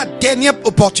peut-être ta dernière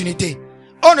opportunité.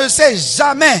 On ne sait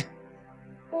jamais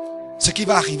ce qui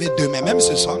va arriver demain. Même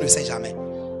ce soir, on ne sait jamais.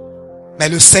 Mais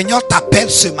le Seigneur t'appelle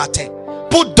ce matin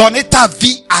pour donner ta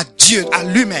vie à Dieu, à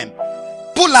lui-même.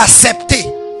 Pour l'accepter.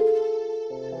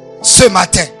 Ce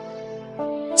matin.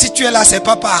 Si tu es là, c'est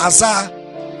pas par hasard.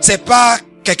 C'est pas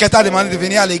quelqu'un t'a demandé de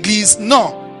venir à l'église.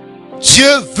 Non. Dieu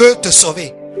veut te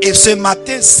sauver. Et ce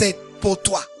matin, c'est pour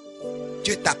toi.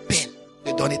 Dieu t'appelle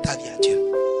de donner ta vie à Dieu.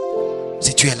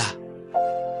 Si tu es là.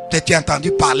 Peut-être tu as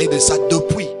entendu parler de ça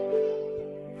depuis.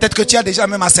 Peut-être que tu as déjà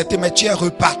même accepté, mais tu es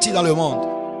reparti dans le monde.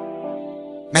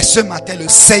 Mais ce matin, le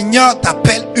Seigneur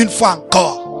t'appelle une fois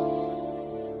encore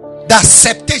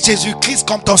d'accepter Jésus-Christ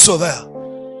comme ton sauveur.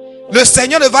 Le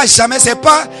Seigneur ne va jamais, c'est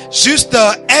pas juste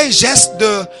un geste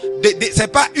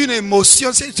c'est pas une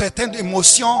émotion, c'est une certaine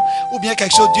émotion ou bien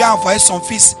quelque chose. Dieu a envoyé son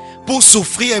fils pour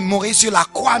souffrir et mourir sur la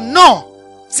croix. Non,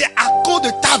 c'est à cause de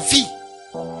ta vie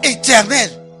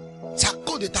éternelle. C'est à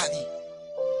cause de ta vie.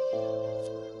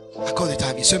 À cause de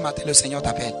ta vie. Ce matin, le Seigneur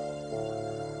t'appelle.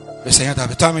 Le Seigneur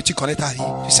t'appelle. Toi-même, tu connais ta vie.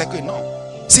 Tu sais que non.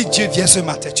 Si Dieu vient ce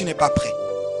matin, tu n'es pas prêt.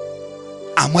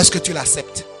 À moins que tu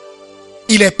l'acceptes.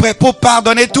 Il est prêt pour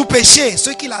pardonner tout péché.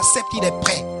 Ceux qui l'acceptent, il est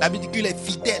prêt. La Bible dit qu'il est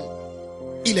fidèle.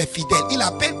 Il est fidèle. Il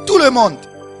appelle tout le monde.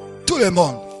 Tout le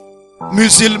monde.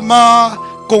 Musulmans,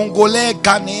 Congolais,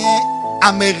 Ghanéens,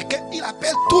 Américains. Il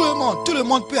appelle tout le monde. Tout le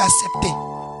monde peut accepter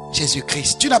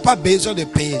Jésus-Christ. Tu n'as pas besoin de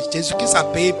payer. Jésus-Christ a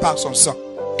payé par son sang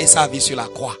et sa vie sur la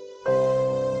croix.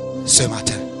 Ce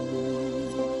matin,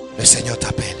 le Seigneur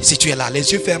t'appelle. Si tu es là,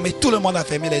 les yeux fermés, tout le monde a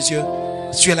fermé les yeux.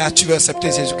 Si tu es là, tu veux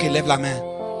accepter Jésus-Christ, lève la main.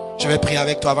 Je vais prier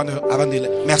avec toi avant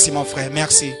de... Merci mon frère,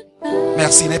 merci.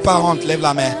 Merci, n'aie pas honte, lève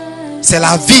la main. C'est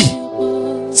la vie.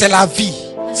 C'est la vie.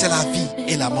 C'est la vie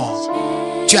et la mort.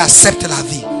 Tu acceptes la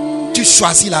vie. Tu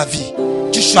choisis la vie.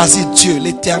 Tu choisis Dieu,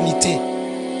 l'éternité.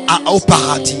 Au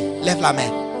paradis. Lève la main.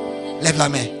 Lève la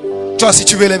main. Toi, si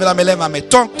tu veux lever la main, lève la main.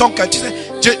 Ton cœur, tu sais,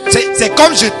 c'est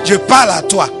comme je parle à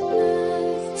toi.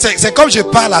 C'est comme je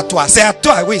parle à toi. C'est à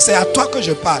toi, oui, c'est à toi que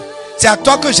je parle. C'est à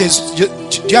toi que Dieu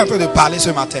est en train de parler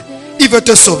ce matin. Il veut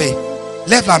te sauver.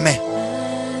 Lève la main.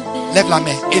 Lève la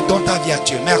main et donne ta vie à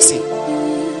Dieu. Merci.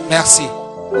 Merci.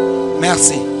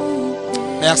 Merci.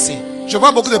 Merci. Je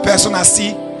vois beaucoup de personnes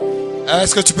assises.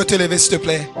 Est-ce que tu peux te lever s'il te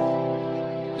plaît?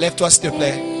 Lève-toi s'il te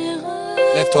plaît.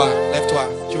 Lève-toi, lève-toi.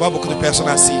 Je vois beaucoup de personnes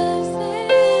assises.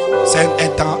 C'est un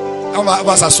temps. On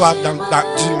va s'asseoir dans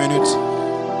une minute.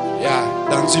 Yeah.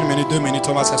 Dans une minute, 2 minutes,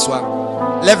 on va s'asseoir.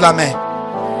 Lève la main.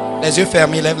 Les yeux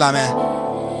fermés, lève la main.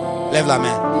 Lève la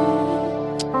main.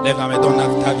 Lève la main, donne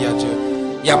ta vie à Dieu.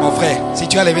 Il y a mon frère. Si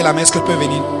tu as levé la main, est-ce que tu peux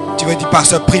venir? Tu veux dire,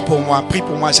 pasteur, prie pour moi,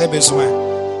 j'ai besoin.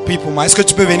 Prie pour moi. Est-ce que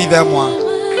tu peux venir vers moi?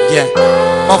 Viens.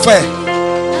 Mon frère,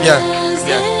 viens.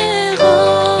 Viens.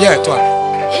 Viens, toi.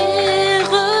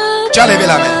 Tu as levé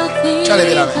la main. Tu as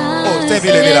levé la main. Oh, tu as vu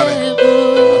lever la main.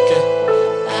 Ok.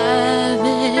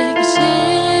 Avec Jésus,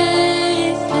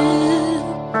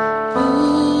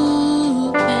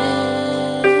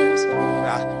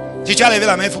 tu as levé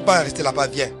la main, il ne faut pas rester là-bas,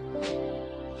 viens.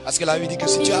 Parce que la Bible dit que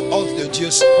si tu as honte de Dieu,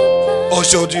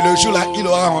 aujourd'hui, le jour là, il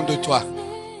aura honte de toi.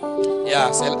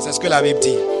 Yeah, c'est ce que la Bible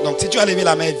dit. Donc si tu as levé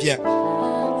la main, viens.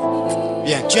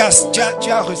 Viens. Tu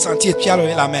as ressenti et tu as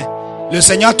levé la main. Le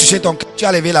Seigneur a touché ton cœur. Tu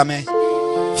as levé la main.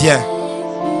 Viens.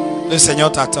 Le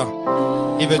Seigneur t'attend.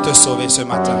 Il veut te sauver ce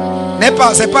matin.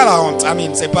 C'est pas la honte. Amen.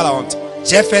 C'est pas la honte.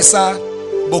 J'ai fait ça.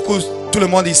 Beaucoup, tout le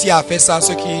monde ici a fait ça.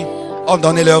 Ceux qui ont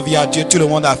donné leur vie à Dieu, tout le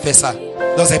monde a fait ça.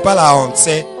 Donc c'est pas la honte.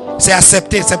 C'est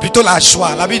accepter. C'est plutôt la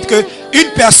joie. La Bible dit que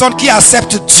une personne qui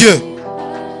accepte Dieu,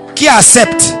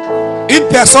 une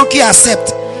personne qui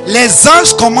accepte, les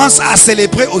anges commencent à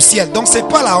célébrer au ciel. Donc c'est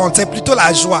pas la honte, c'est plutôt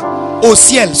la joie. Au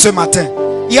ciel ce matin,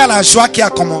 il y a la joie qui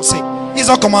a commencé.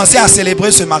 Ils ont commencé à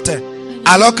célébrer ce matin.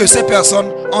 Alors que ces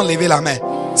personnes ont levé la main.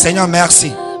 Seigneur,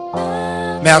 merci.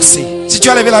 Merci. Si tu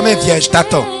as levé la main, viens, je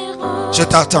t'attends. Je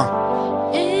t'attends.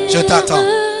 Je t'attends.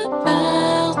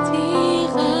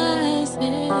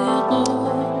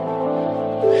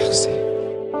 Merci.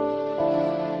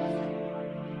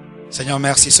 Seigneur,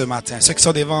 merci ce matin. Ceux qui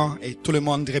sont devant et tout le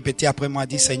monde répétez après moi,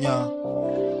 dit Seigneur,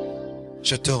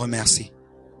 je te remercie.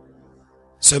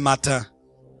 Ce matin,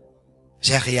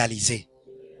 j'ai réalisé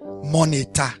mon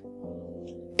état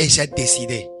et j'ai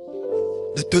décidé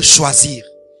de te choisir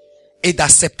et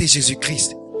d'accepter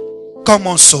Jésus-Christ comme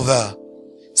mon sauveur.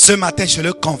 Ce matin, je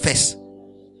le confesse.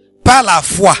 Par la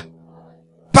foi,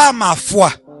 par ma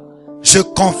foi, je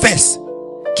confesse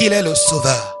qu'il est le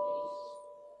sauveur.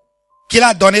 Qu'il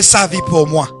a donné sa vie pour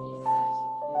moi.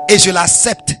 Et je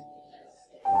l'accepte.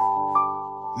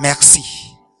 Merci.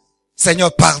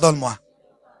 Seigneur, pardonne-moi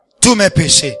tous mes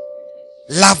péchés.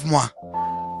 Lave-moi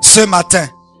ce matin.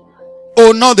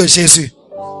 Au nom de Jésus.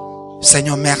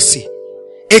 Seigneur, merci.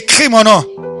 Écris mon nom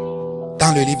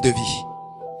dans le livre de vie.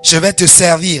 Je vais te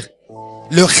servir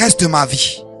le reste de ma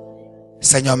vie.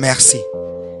 Seigneur, merci.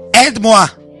 Aide-moi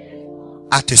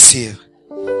à te suivre.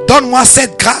 Donne-moi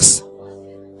cette grâce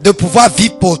de pouvoir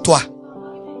vivre pour toi.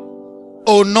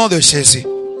 Au nom de Jésus.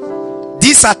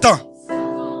 Dis Satan.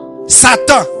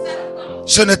 Satan,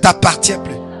 je ne t'appartiens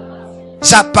plus.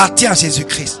 J'appartiens à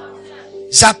Jésus-Christ.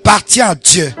 J'appartiens à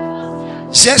Dieu.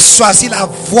 J'ai choisi la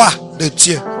voie de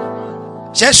Dieu.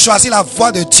 J'ai choisi la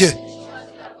voie de Dieu.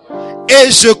 Et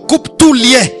je coupe tout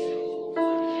lien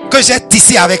que j'ai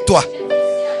tissé avec toi.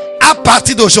 À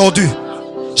partir d'aujourd'hui,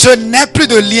 je n'ai plus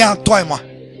de lien entre toi et moi.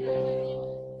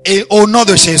 Et au nom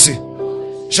de Jésus,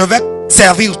 je vais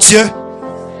servir Dieu.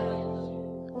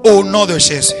 Au nom de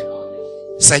Jésus.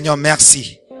 Seigneur,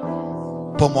 merci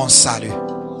pour mon salut.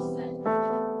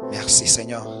 Merci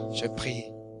Seigneur, je prie.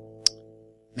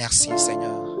 Merci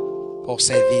Seigneur pour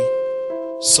ces vies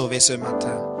sauvées ce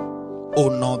matin.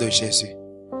 Au nom de Jésus.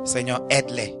 Seigneur,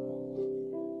 aide-les.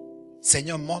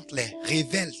 Seigneur, montre-les.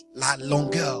 Révèle la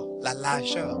longueur, la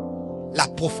largeur, la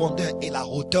profondeur et la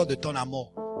hauteur de ton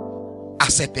amour à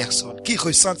ces personnes qui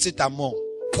ressentent cet amour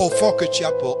profond que tu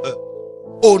as pour eux.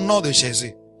 Au nom de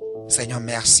Jésus. Seigneur,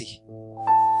 merci.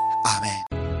 Amen.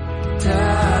 Ta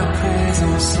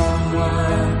présence en moi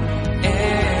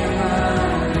est ma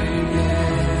lumière.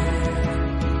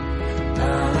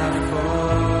 Par la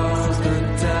force de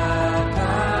ta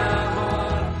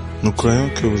parole. Nous croyons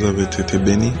que vous avez été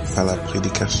bénis par la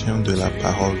prédication de la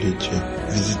parole de Dieu.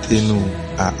 Visitez-nous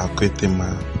à Akwetema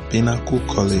Pinnacle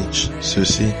College,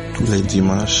 ceci tous les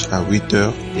dimanches à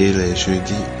 8h et les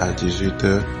jeudis à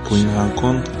 18h pour une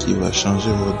rencontre qui va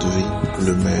changer votre vie pour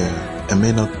le meilleur.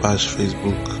 Aimez notre page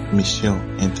Facebook Mission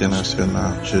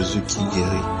Internationale Jésus qui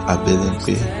guérit à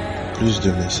BLNP. Plus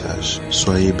de messages.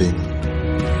 Soyez bénis.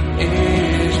 Et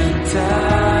je